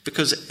happening.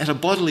 Because at a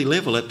bodily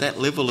level, at that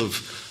level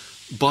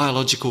of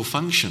biological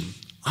function,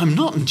 I'm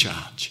not in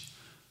charge.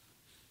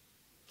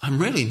 I'm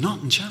really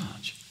not in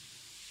charge.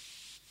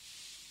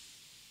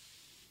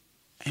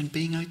 And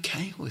being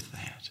okay with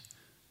that.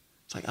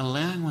 It's like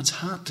allowing one's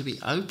heart to be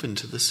open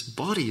to this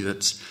body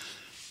that's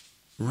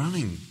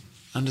running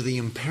under the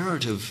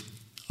imperative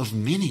of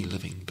many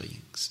living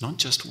beings, not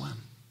just one.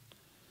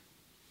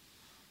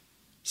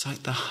 It's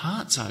like the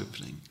heart's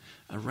opening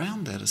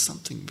around that is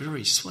something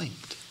very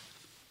sweet.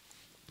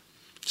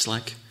 It's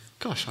like,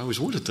 gosh, I always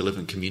wanted to live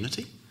in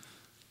community.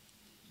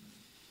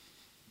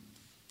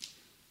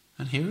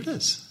 And here it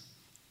is.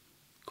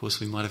 Of course,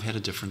 we might have had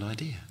a different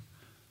idea.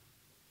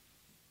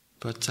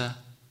 But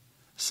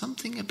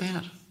something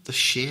about the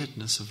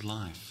sharedness of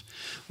life,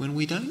 when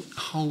we don't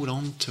hold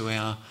on to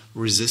our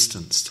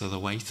resistance to the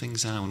way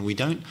things are, when we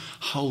don't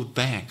hold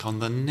back on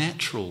the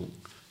natural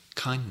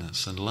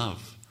kindness and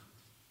love,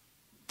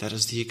 that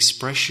is the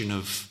expression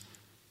of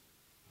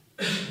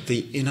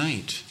the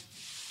innate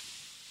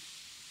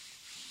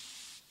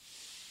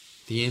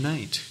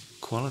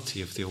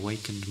quality of the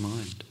awakened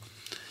mind,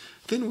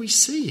 then we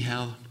see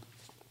how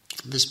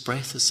this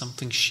breath is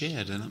something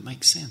shared, and it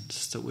makes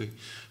sense that we're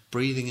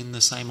breathing in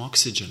the same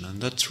oxygen,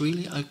 and that's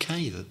really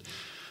okay that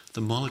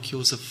the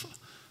molecules of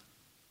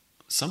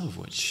some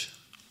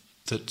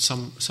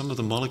of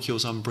the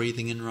molecules I'm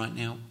breathing in right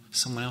now,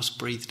 someone else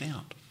breathed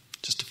out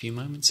just a few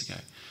moments ago.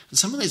 And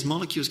some of those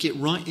molecules get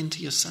right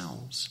into your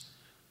cells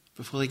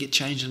before they get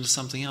changed into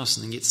something else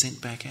and then get sent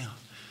back out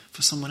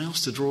for someone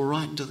else to draw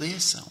right into their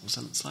cells.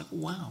 And it's like,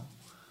 wow.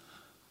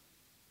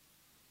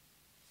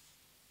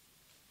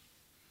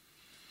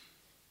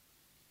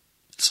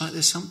 It's like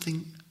there's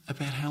something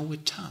about how we're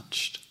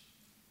touched.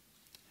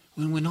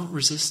 When we're not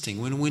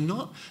resisting, when we're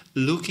not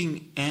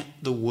looking at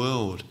the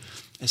world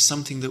as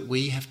something that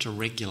we have to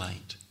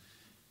regulate,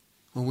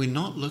 when we're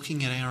not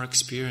looking at our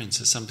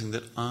experience as something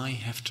that I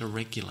have to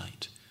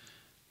regulate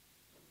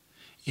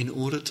in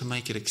order to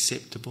make it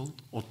acceptable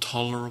or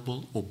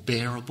tolerable or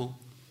bearable,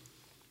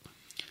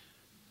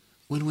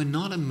 when we're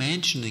not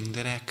imagining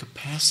that our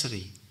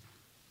capacity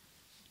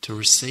to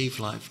receive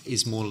life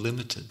is more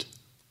limited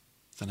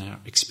than our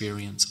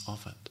experience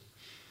of it.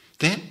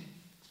 That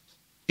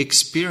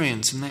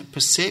experience and that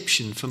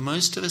perception for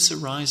most of us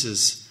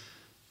arises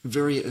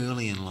very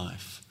early in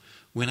life,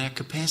 when our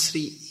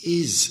capacity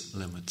is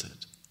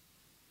limited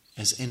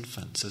as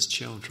infants, as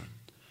children,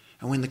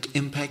 and when the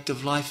impact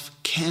of life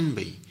can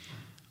be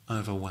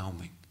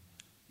overwhelming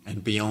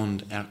and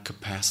beyond our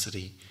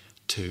capacity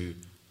to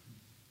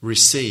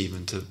receive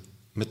and to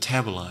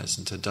metabolize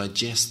and to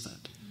digest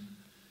it.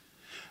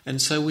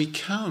 And so we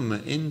come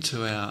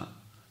into our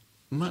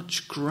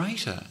much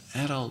greater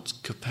adult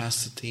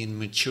capacity and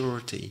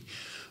maturity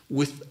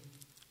with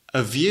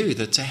a view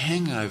that's a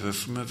hangover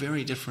from a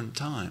very different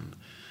time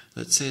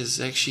that says,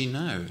 actually,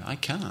 no, I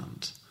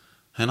can't.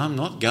 And I'm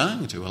not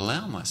going to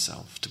allow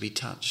myself to be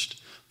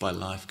touched by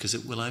life because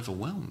it will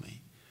overwhelm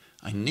me.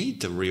 I need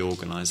to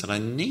reorganize it. I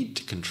need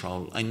to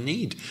control. I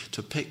need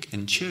to pick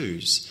and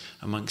choose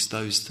amongst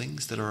those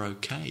things that are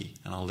okay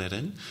and I'll let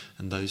in,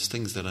 and those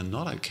things that are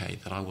not okay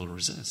that I will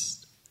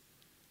resist.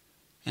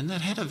 And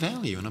that had a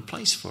value and a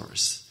place for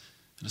us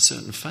in a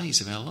certain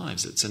phase of our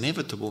lives. It's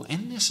inevitable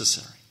and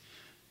necessary.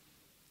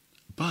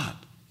 But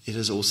it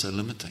is also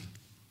limiting.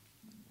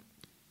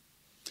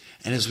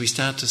 And as we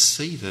start to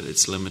see that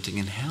it's limiting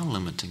and how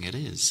limiting it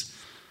is,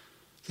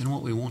 then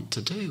what we want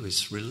to do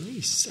is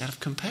release. Out of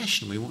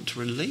compassion, we want to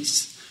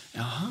release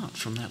our heart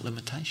from that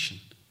limitation.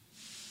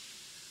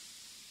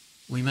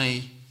 We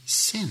may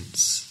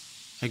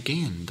sense,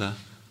 again, the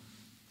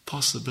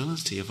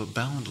possibility of a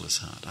boundless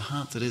heart. A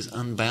heart that is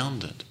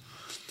unbounded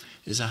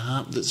is a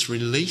heart that's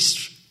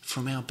released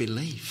from our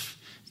belief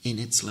in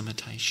its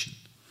limitation.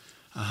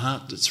 A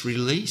heart that's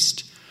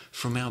released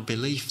from our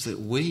belief that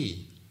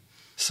we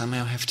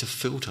somehow have to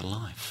filter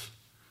life,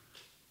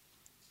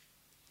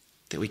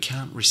 that we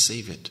can't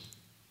receive it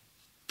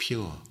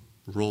pure,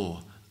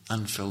 raw,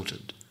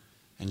 unfiltered,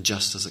 and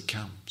just as it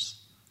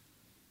comes.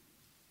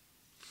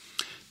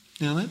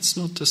 Now that's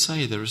not to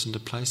say there isn't a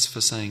place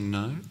for saying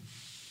no,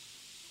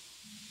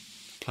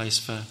 a place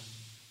for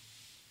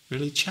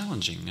really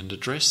challenging and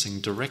addressing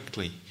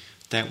directly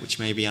that which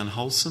may be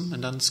unwholesome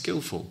and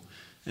unskillful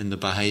in the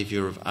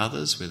behaviour of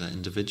others, whether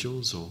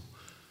individuals or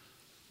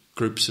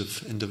groups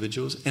of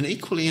individuals, and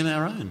equally in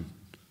our own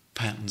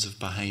patterns of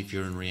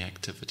behaviour and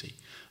reactivity.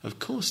 Of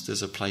course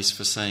there's a place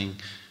for saying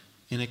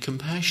in a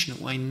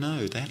compassionate way,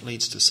 no, that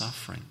leads to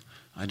suffering.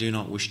 I do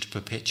not wish to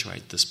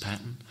perpetuate this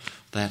pattern,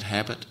 that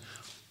habit,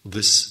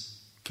 this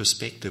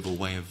perspective or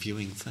way of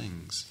viewing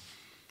things.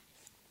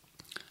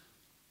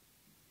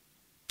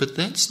 But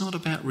that's not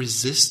about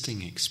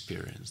resisting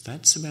experience.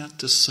 That's about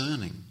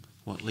discerning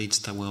what leads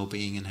to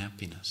well-being and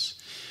happiness.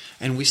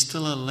 And we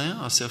still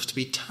allow ourselves to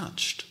be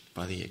touched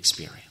by the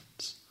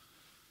experience.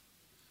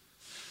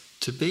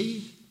 To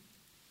be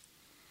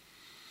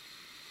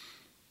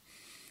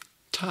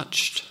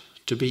touched,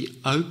 to be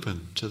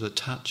open to the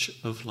touch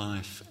of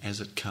life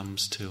as it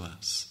comes to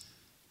us,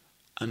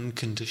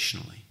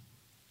 unconditionally.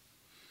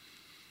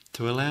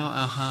 To allow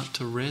our heart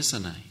to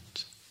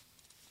resonate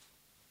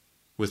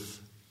with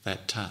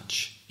that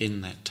touch,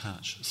 in that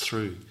touch,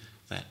 through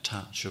that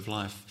touch of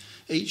life.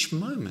 Each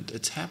moment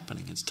it's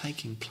happening, it's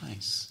taking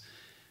place.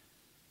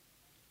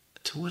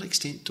 To what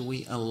extent do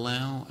we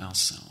allow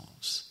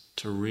ourselves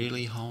to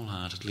really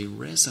wholeheartedly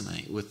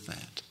resonate with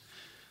that,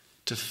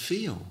 to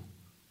feel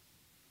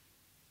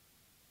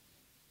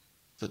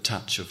the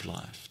touch of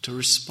life, to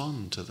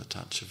respond to the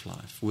touch of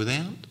life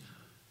without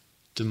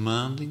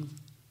demanding,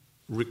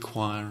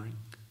 requiring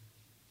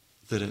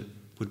that it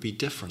would be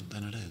different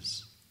than it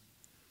is?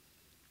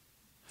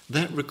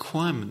 That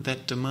requirement,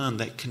 that demand,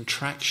 that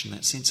contraction,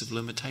 that sense of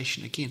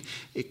limitation, again,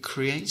 it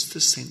creates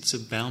the sense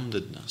of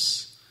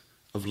boundedness,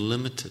 of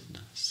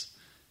limitedness.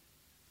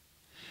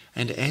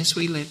 And as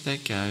we let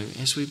that go,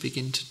 as we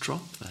begin to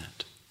drop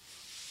that,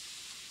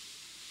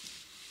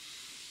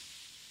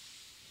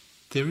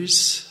 there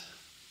is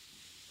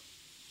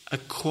a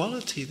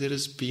quality that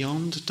is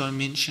beyond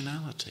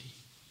dimensionality,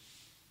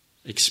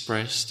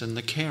 expressed in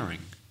the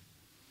caring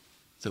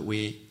that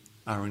we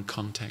are in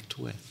contact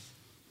with.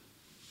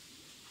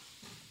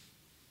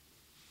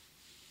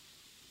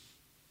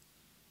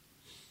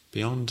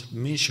 Beyond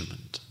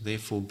measurement,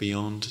 therefore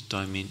beyond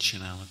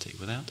dimensionality,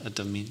 without a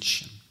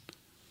dimension,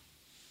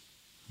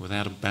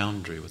 without a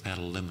boundary, without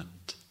a limit.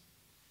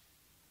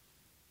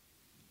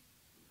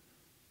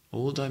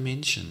 All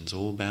dimensions,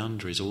 all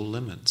boundaries, all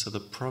limits are the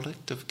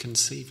product of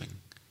conceiving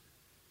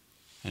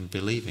and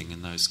believing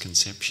in those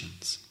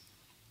conceptions.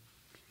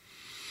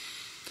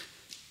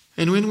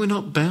 And when we're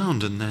not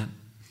bound in that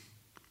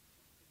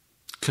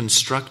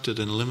constructed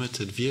and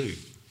limited view,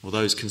 or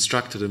those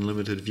constructed and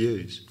limited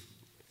views,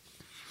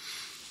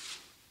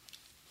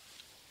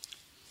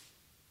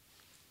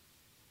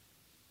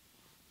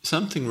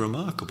 something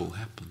remarkable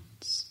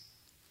happens.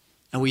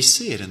 And we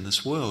see it in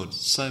this world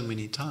so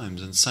many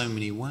times, in so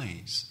many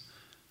ways.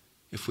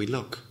 If we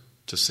look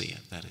to see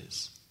it, that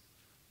is.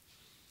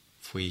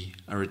 If we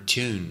are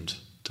attuned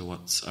to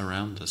what's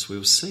around us,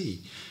 we'll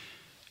see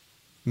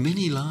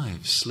many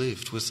lives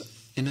lived with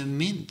an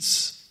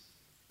immense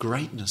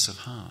greatness of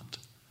heart,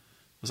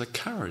 with a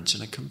courage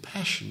and a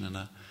compassion and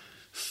a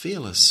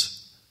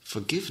fearless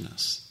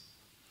forgiveness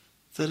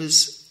that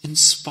is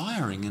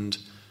inspiring and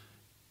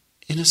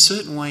in a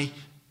certain way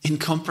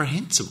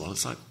incomprehensible.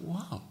 It's like,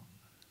 wow,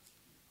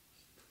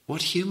 what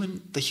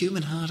the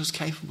human heart is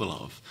capable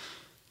of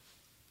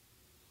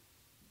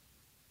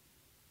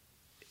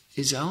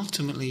is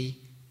ultimately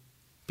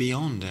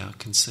beyond our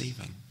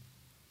conceiving.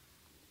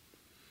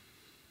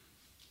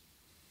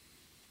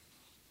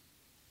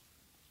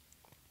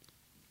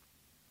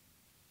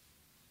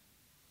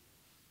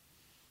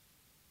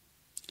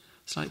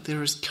 It's like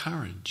there is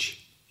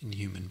courage in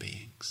human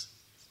beings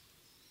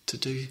to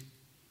do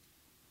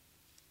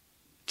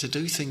to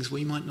do things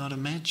we might not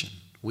imagine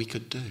we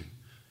could do.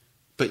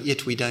 But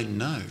yet we don't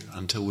know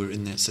until we're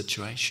in that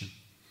situation.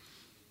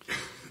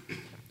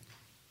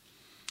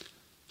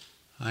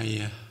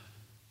 I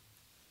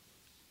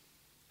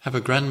have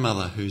a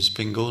grandmother who's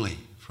Bengali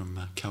from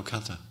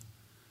Calcutta.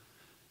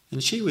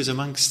 And she was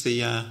amongst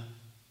the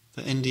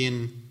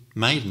Indian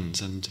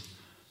maidens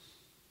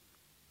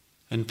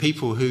and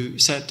people who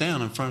sat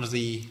down in front of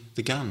the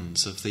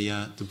guns of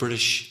the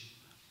British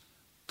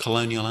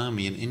colonial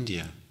army in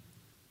India,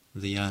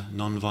 the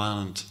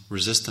non-violent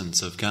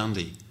resistance of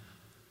Gandhi.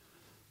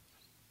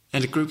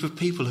 And a group of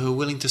people who are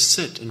willing to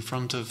sit in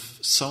front of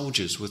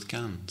soldiers with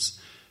guns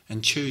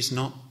and choose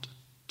not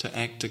to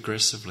act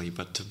aggressively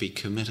but to be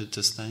committed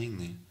to staying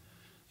there,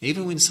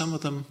 even when some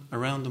of them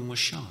around them were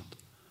shot.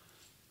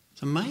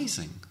 It's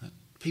amazing that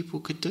people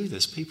could do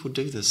this. People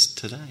do this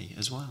today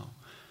as well.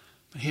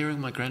 But hearing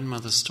my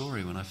grandmother's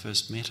story when I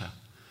first met her,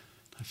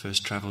 I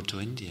first travelled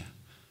to India,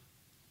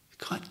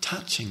 it's quite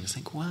touching to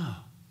think,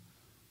 wow.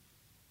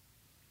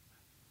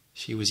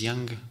 She was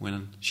younger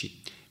when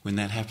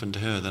that happened to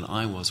her than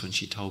I was when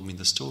she told me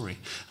the story.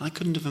 And I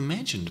couldn't have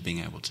imagined being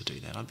able to do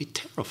that. I'd be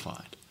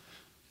terrified.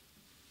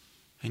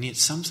 And yet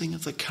something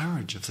of the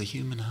courage of the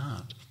human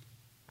heart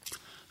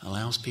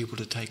allows people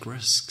to take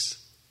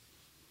risks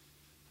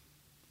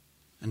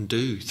and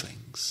do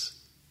things.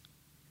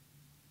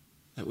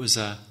 That was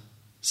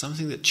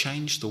something that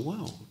changed the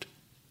world.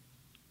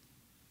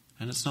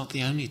 And it's not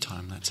the only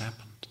time that's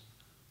happened.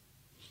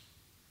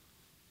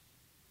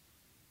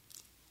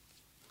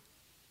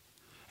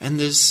 And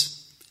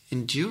there's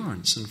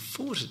endurance and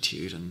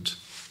fortitude and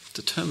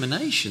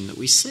determination that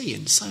we see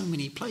in so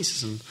many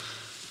places. And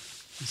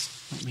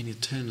I don't mean to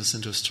turn this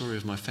into a story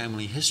of my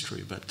family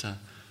history, but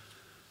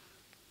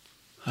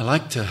I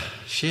like to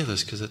share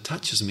this because it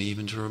touches me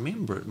even to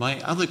remember it.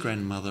 My other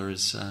grandmother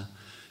is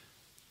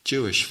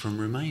Jewish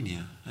from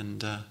Romania,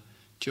 and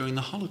during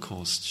the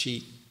Holocaust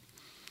she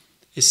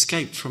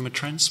escaped from a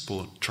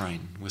transport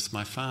train with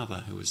my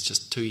father, who was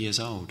just 2 years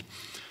old,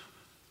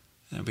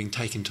 being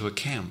taken to a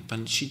camp,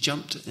 and she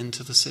jumped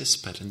into the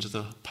cesspit, into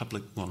the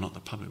public, well, not the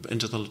public, but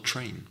into the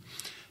latrine,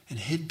 and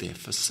hid there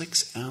for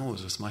 6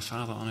 hours with my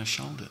father on her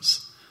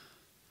shoulders.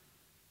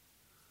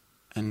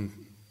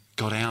 And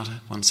got out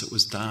once it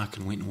was dark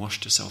and went and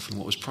washed herself in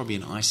what was probably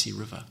an icy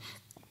river.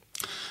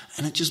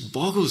 And it just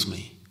boggles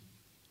me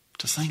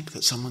to think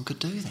that someone could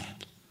do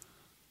that.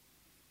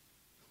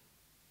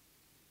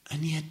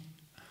 And yet,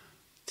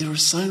 there are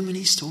so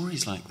many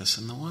stories like this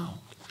in the world.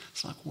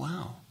 It's like,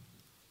 wow,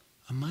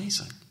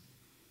 amazing.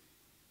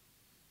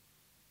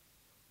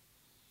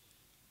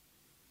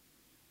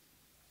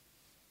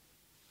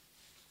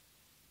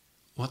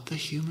 What the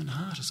human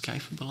heart is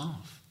capable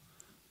of.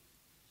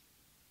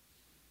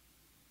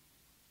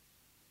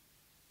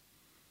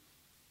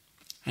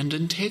 And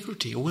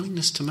integrity, a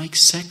willingness to make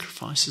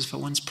sacrifices for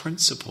one's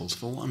principles,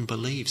 for what one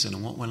believes in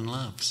and what one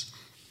loves.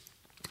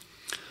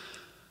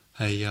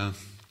 A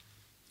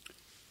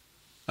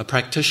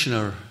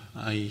practitioner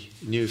I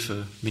knew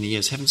for many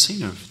years, haven't seen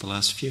her for the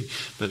last few,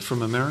 but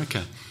from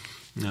America,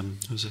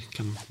 who's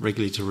come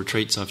regularly to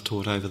retreats I've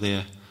taught over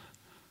there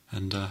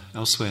and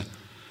elsewhere.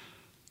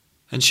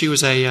 And she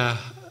was a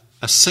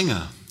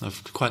singer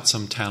of quite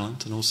some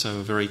talent and also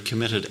a very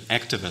committed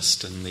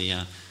activist in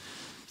the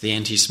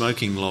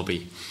anti-smoking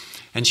lobby.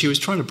 And she was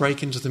trying to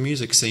break into the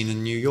music scene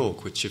in New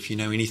York, which, if you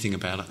know anything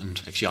about it,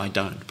 and actually I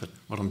don't, but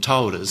what I'm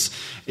told is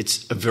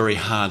it's a very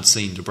hard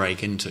scene to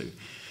break into.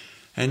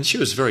 And she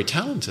was very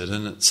talented,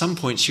 and at some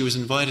point she was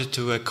invited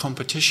to a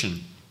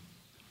competition.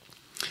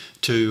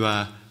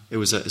 It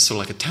was sort of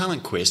like a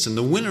talent quest, and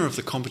the winner of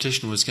the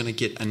competition was going to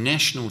get a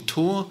national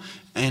tour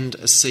and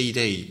a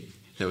CD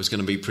that was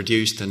going to be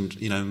produced and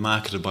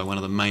marketed by one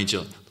of the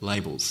major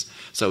labels.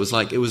 So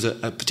it was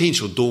a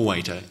potential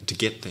doorway to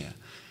get there.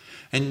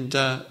 And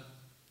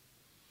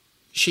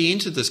she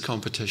entered this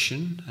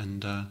competition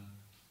and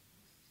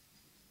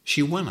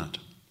she won it.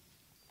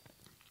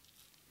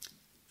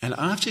 And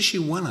after she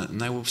won it,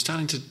 and they were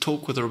starting to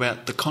talk with her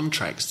about the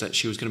contracts that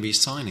she was going to be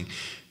signing,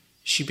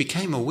 she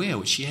became aware,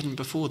 which she hadn't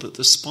before, that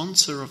the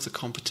sponsor of the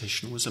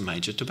competition was a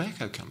major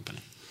tobacco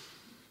company.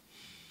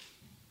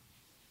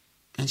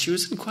 And she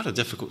was in quite a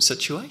difficult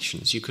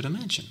situation, as you could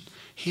imagine.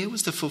 Here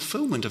was the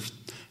fulfillment of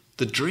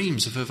the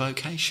dreams of her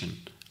vocation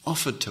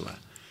offered to her,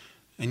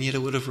 and yet it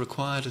would have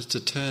required her to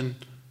turn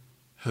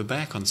her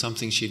back on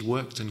something she'd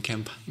worked and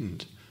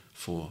campaigned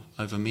for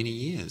over many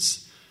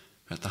years,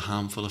 about the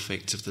harmful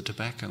effects of the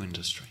tobacco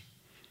industry.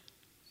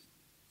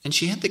 And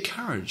she had the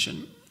courage,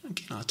 and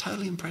again, I'm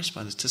totally impressed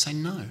by this, to say,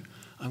 no,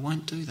 I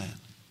won't do that.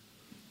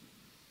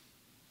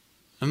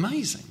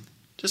 Amazing.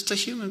 Just a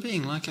human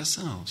being like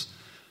ourselves.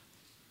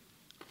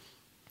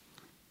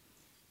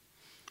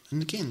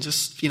 And again,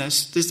 just,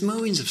 there's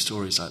millions of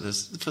stories like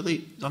this.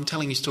 I'm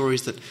telling you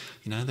stories that,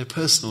 they're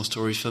personal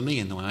stories for me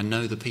in the way I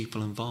know the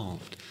people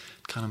involved.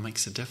 It kind of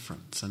makes a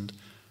difference. And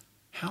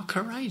how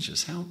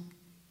courageous, how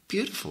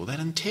beautiful, that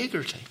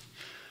integrity.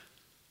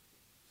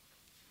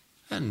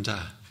 And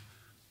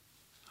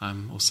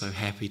I'm also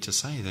happy to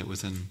say that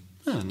within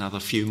another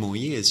few more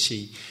years,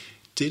 she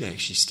did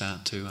actually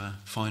start to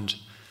find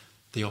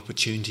the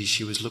opportunities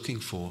she was looking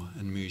for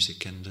in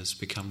music, and has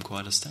become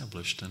quite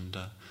established and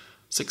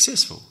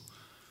successful,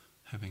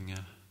 having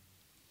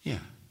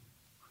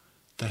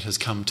that has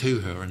come to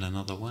her in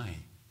another way.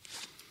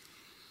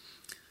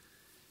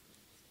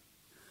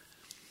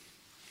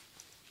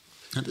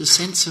 And the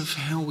sense of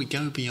how we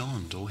go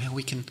beyond, or how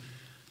we can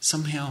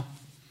somehow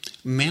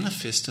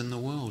manifest in the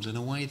world in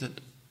a way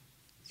that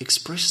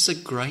expresses a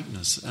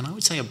greatness, and I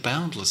would say a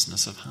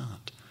boundlessness of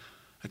heart,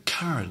 a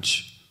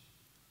courage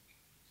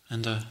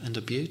and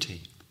a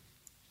beauty.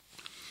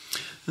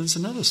 And there's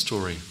another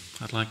story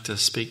I'd like to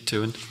speak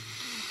to, and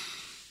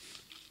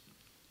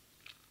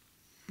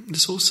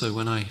this also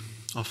one I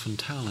often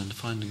tell and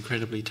find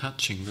incredibly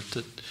touching, but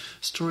a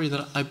story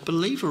that I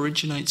believe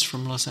originates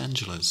from Los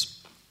Angeles.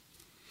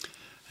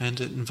 And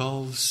it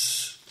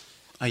involves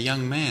a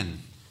young man,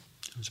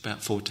 he was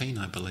about 14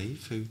 I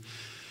believe, who,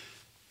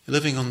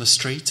 living on the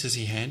streets as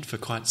he had for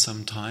quite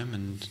some time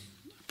in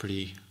a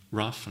pretty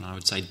rough and I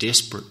would say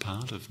desperate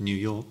part of New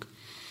York,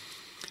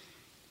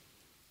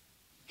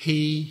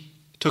 he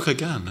took a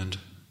gun and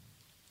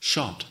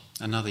shot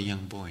another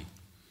young boy.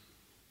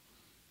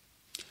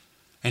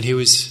 And he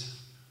was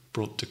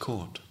brought to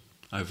court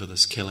over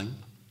this killing,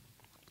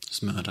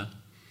 this murder.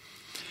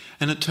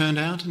 And it turned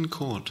out in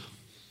court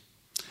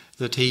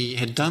that he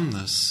had done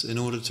this in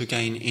order to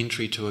gain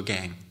entry to a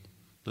gang,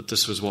 that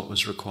this was what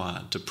was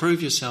required. To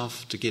prove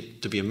yourself, to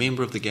get to be a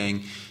member of the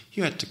gang,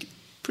 you had to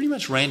pretty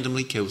much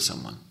randomly kill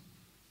someone.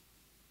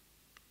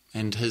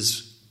 And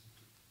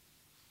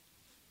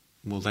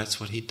that's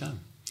what he'd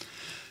done.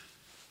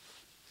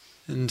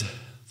 And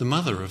the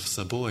mother of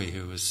the boy,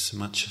 who was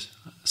much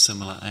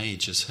similar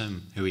age as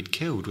him, who he'd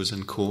killed, was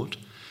in court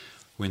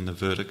when the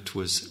verdict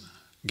was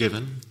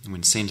given.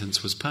 When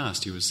sentence was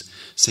passed, he was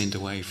sent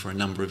away for a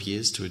number of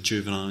years to a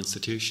juvenile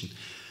institution.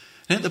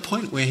 And at the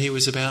point where he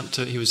was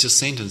just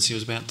sentenced, he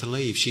was about to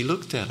leave, she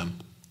looked at him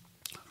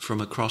from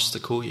across the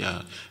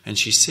courtyard and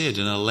she said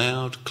in a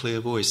loud, clear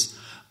voice,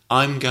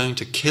 "I'm going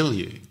to kill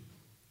you."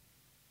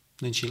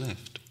 And then she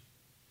left.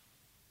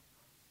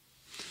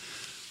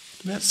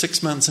 About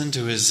 6 months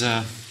into his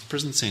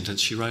prison sentence,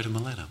 she wrote him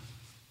a letter.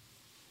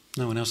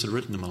 No one else had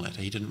written him a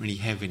letter. He didn't really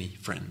have any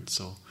friends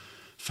or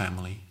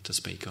family to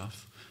speak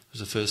of. It was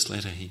the first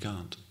letter he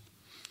got.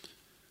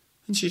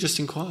 And she just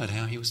inquired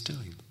how he was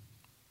doing.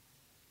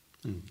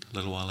 And a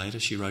little while later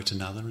she wrote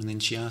another, and then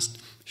she asked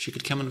if she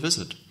could come and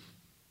visit.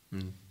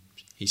 And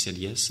he said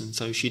yes, and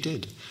so she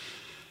did.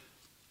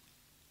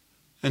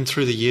 And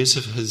through the years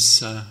of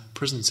his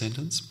prison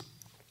sentence,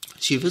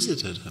 she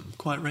visited him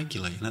quite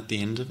regularly. And at the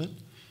end of it,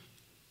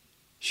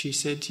 she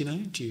said,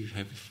 "Do you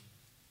have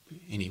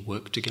any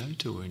work to go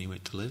to or anywhere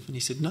to live?" And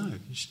he said no.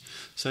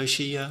 So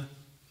she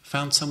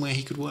found somewhere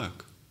he could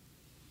work.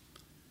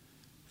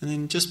 And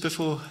then just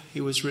before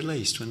he was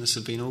released, when this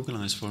had been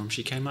organised for him,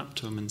 she came up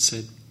to him and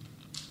said,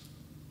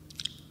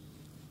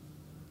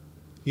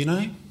 "You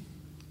know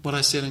what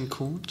I said in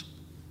court?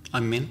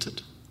 I meant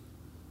it.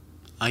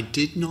 I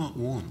did not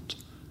want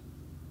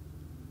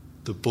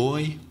the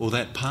boy or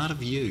that part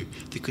of you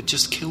that could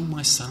just kill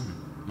my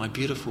son, my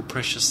beautiful,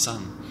 precious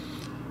son,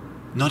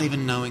 not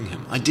even knowing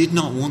him. I did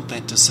not want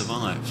that to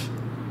survive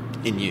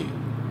in you."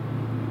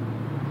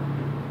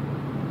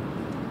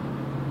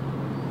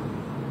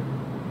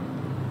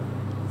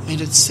 And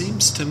it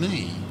seems to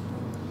me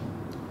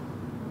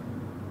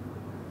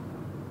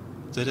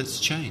that it's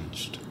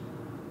changed.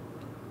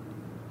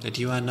 That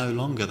you are no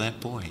longer that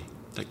boy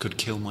that could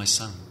kill my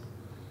son.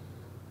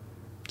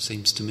 It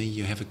seems to me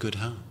you have a good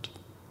heart.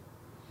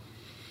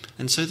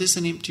 And so there's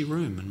an empty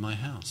room in my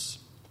house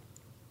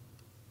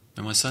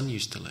where my son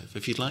used to live.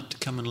 If you'd like to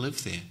come and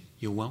live there,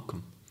 you're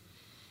welcome.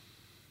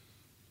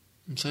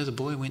 And so the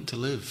boy went to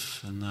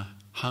live in the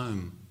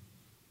home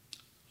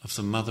of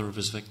the mother of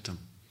his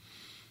victim.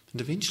 And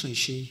eventually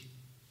she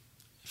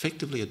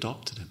effectively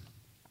adopted him.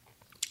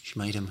 She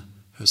made him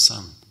her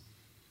son.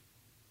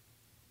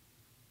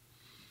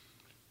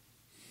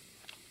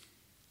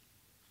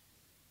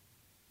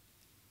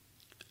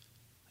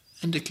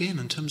 And again,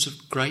 in terms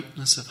of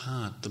greatness of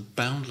heart, the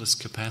boundless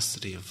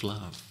capacity of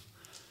love,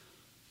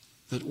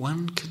 that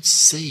one could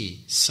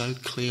see so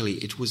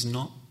clearly it was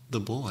not the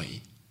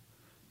boy,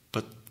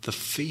 but the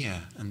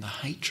fear and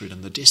the hatred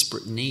and the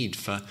desperate need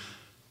for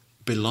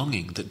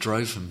belonging that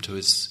drove him to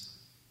his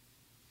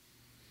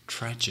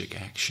tragic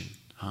action,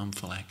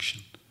 harmful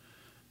action.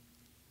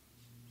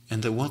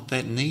 And that what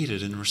that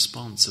needed in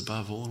response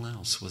above all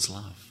else was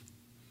love.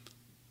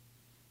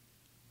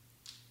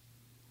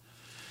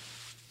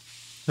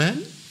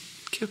 That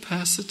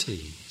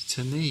capacity,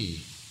 to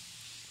me,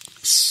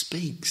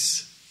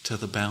 speaks to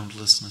the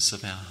boundlessness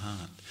of our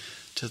heart,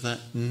 to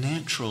the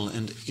natural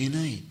and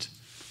innate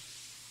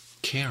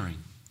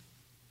caring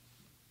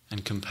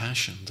and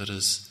compassion that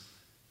is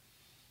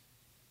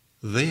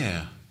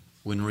there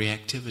when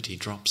reactivity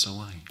drops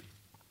away,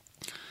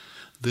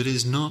 that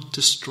is not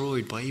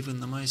destroyed by even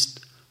the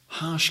most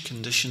harsh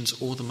conditions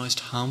or the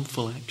most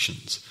harmful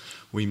actions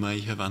we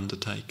may have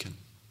undertaken.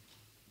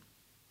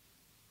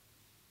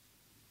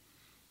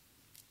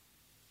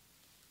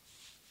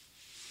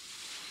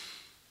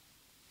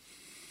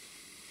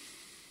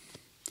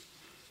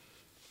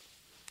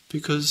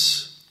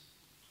 Because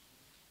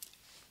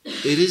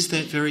it is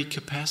that very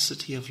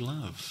capacity of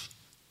love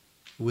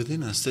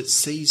within us that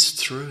sees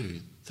through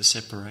the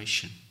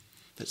separation,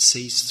 that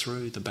sees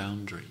through the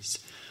boundaries.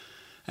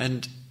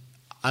 And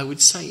I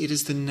would say it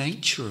is the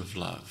nature of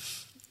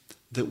love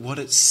that what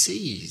it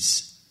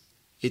sees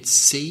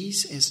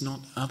as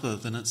not other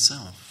than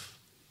itself.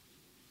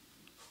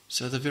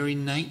 So the very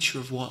nature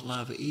of what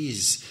love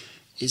is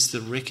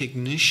the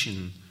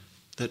recognition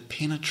that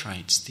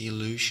penetrates the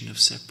illusion of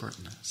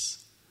separateness.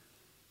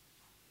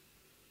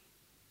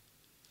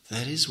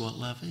 That is what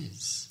love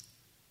is.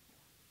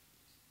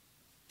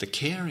 The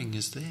caring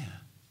is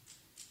there.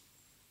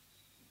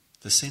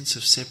 The sense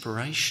of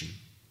separation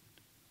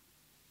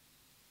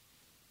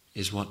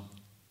is what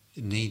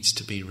needs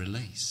to be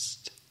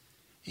released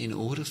in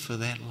order for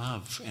that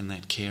love and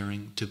that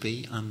caring to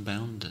be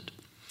unbounded,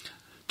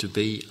 to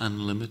be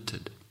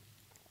unlimited.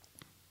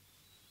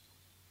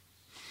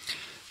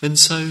 And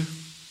so,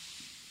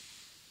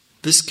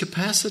 this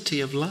capacity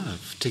of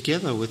love,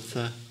 together with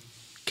the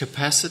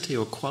capacity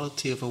or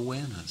quality of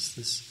awareness,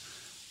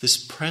 this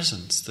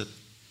presence that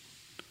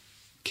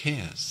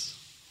cares,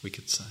 we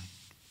could say,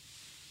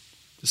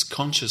 this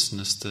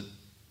consciousness that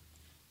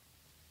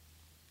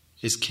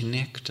is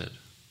connected.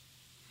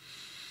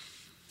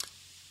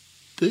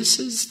 This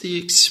is the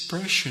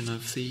expression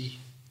of the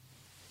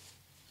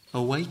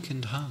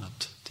awakened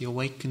heart, the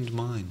awakened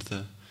mind,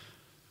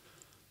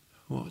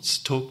 what's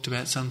talked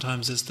about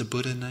sometimes as the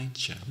Buddha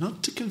nature.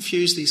 Not to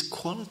confuse these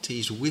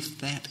qualities with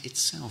that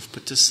itself,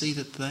 but to see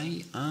that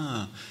they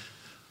are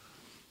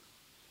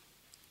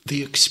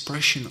the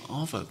expression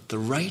of it, the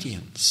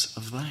radiance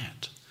of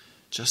that,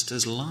 just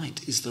as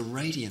light is the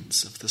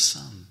radiance of the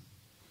sun.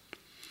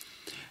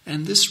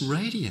 And this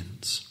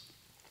radiance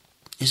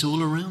is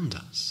all around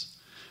us,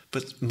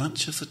 but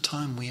much of the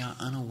time we are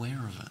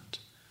unaware of it.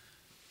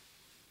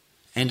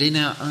 And in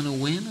our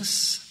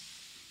unawareness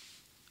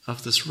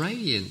of this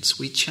radiance,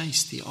 we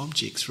chase the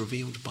objects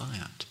revealed by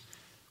it.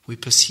 We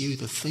pursue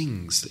the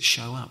things that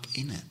show up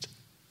in it.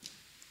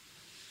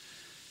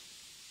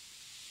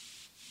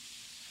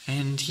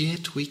 And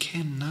yet we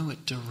can know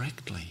it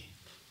directly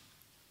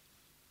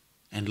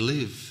and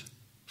live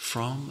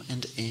from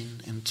and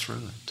in and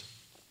through it.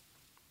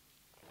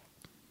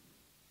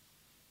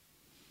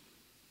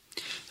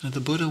 Now, the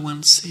Buddha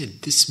once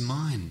said, this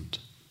mind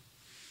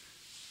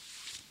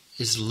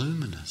is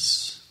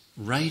luminous,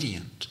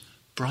 radiant,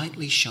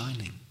 brightly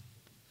shining.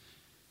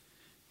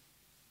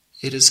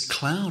 It is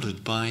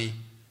clouded by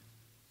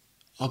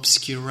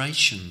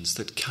obscurations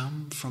that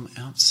come from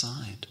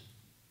outside.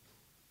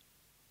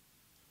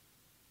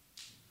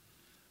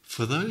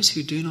 For those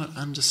who do not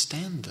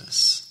understand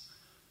this,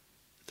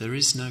 there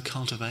is no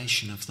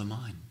cultivation of the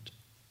mind.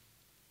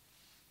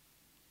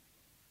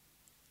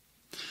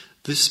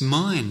 This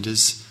mind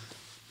is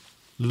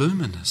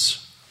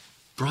luminous,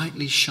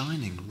 brightly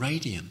shining,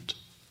 radiant.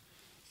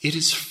 It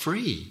is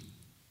free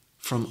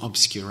from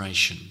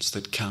obscurations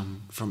that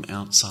come from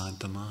outside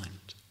the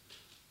mind.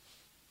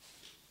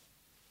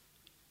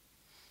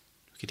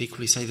 We could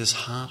equally say this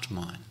heart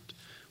mind,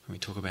 when we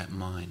talk about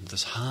mind,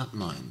 this heart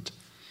mind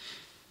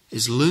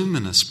is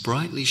luminous,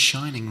 brightly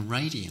shining,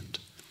 radiant.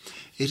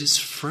 It is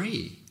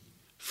free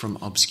from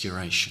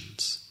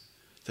obscurations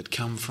that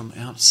come from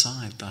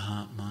outside the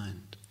heart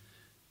mind.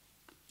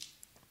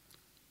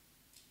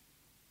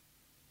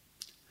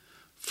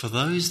 For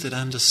those that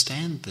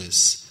understand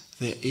this,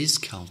 there is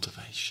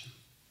cultivation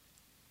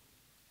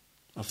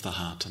of the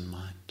heart and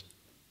mind.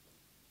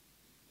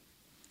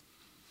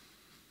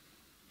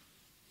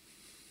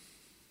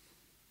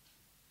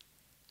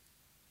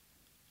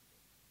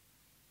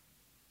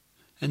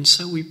 And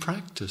so we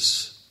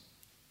practice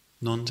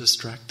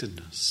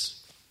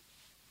non-distractedness.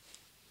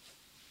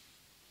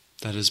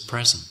 That is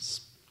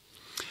presence.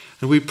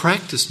 And we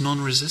practice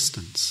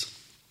non-resistance.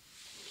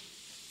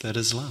 That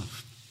is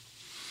love.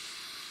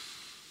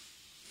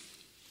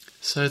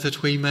 So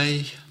that we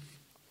may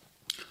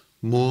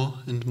more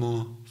and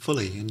more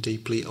fully and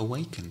deeply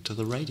awaken to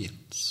the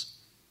radiance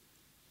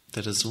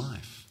that is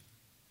life.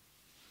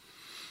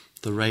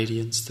 The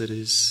radiance that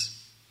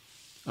is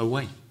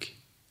awake,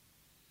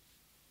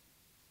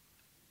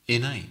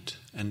 innate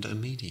and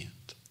immediate.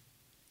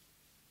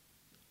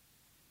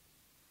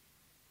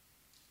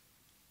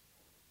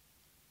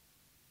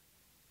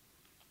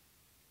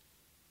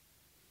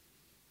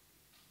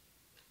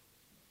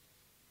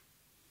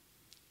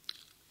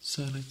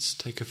 So let's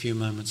take a few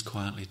moments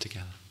quietly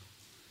together.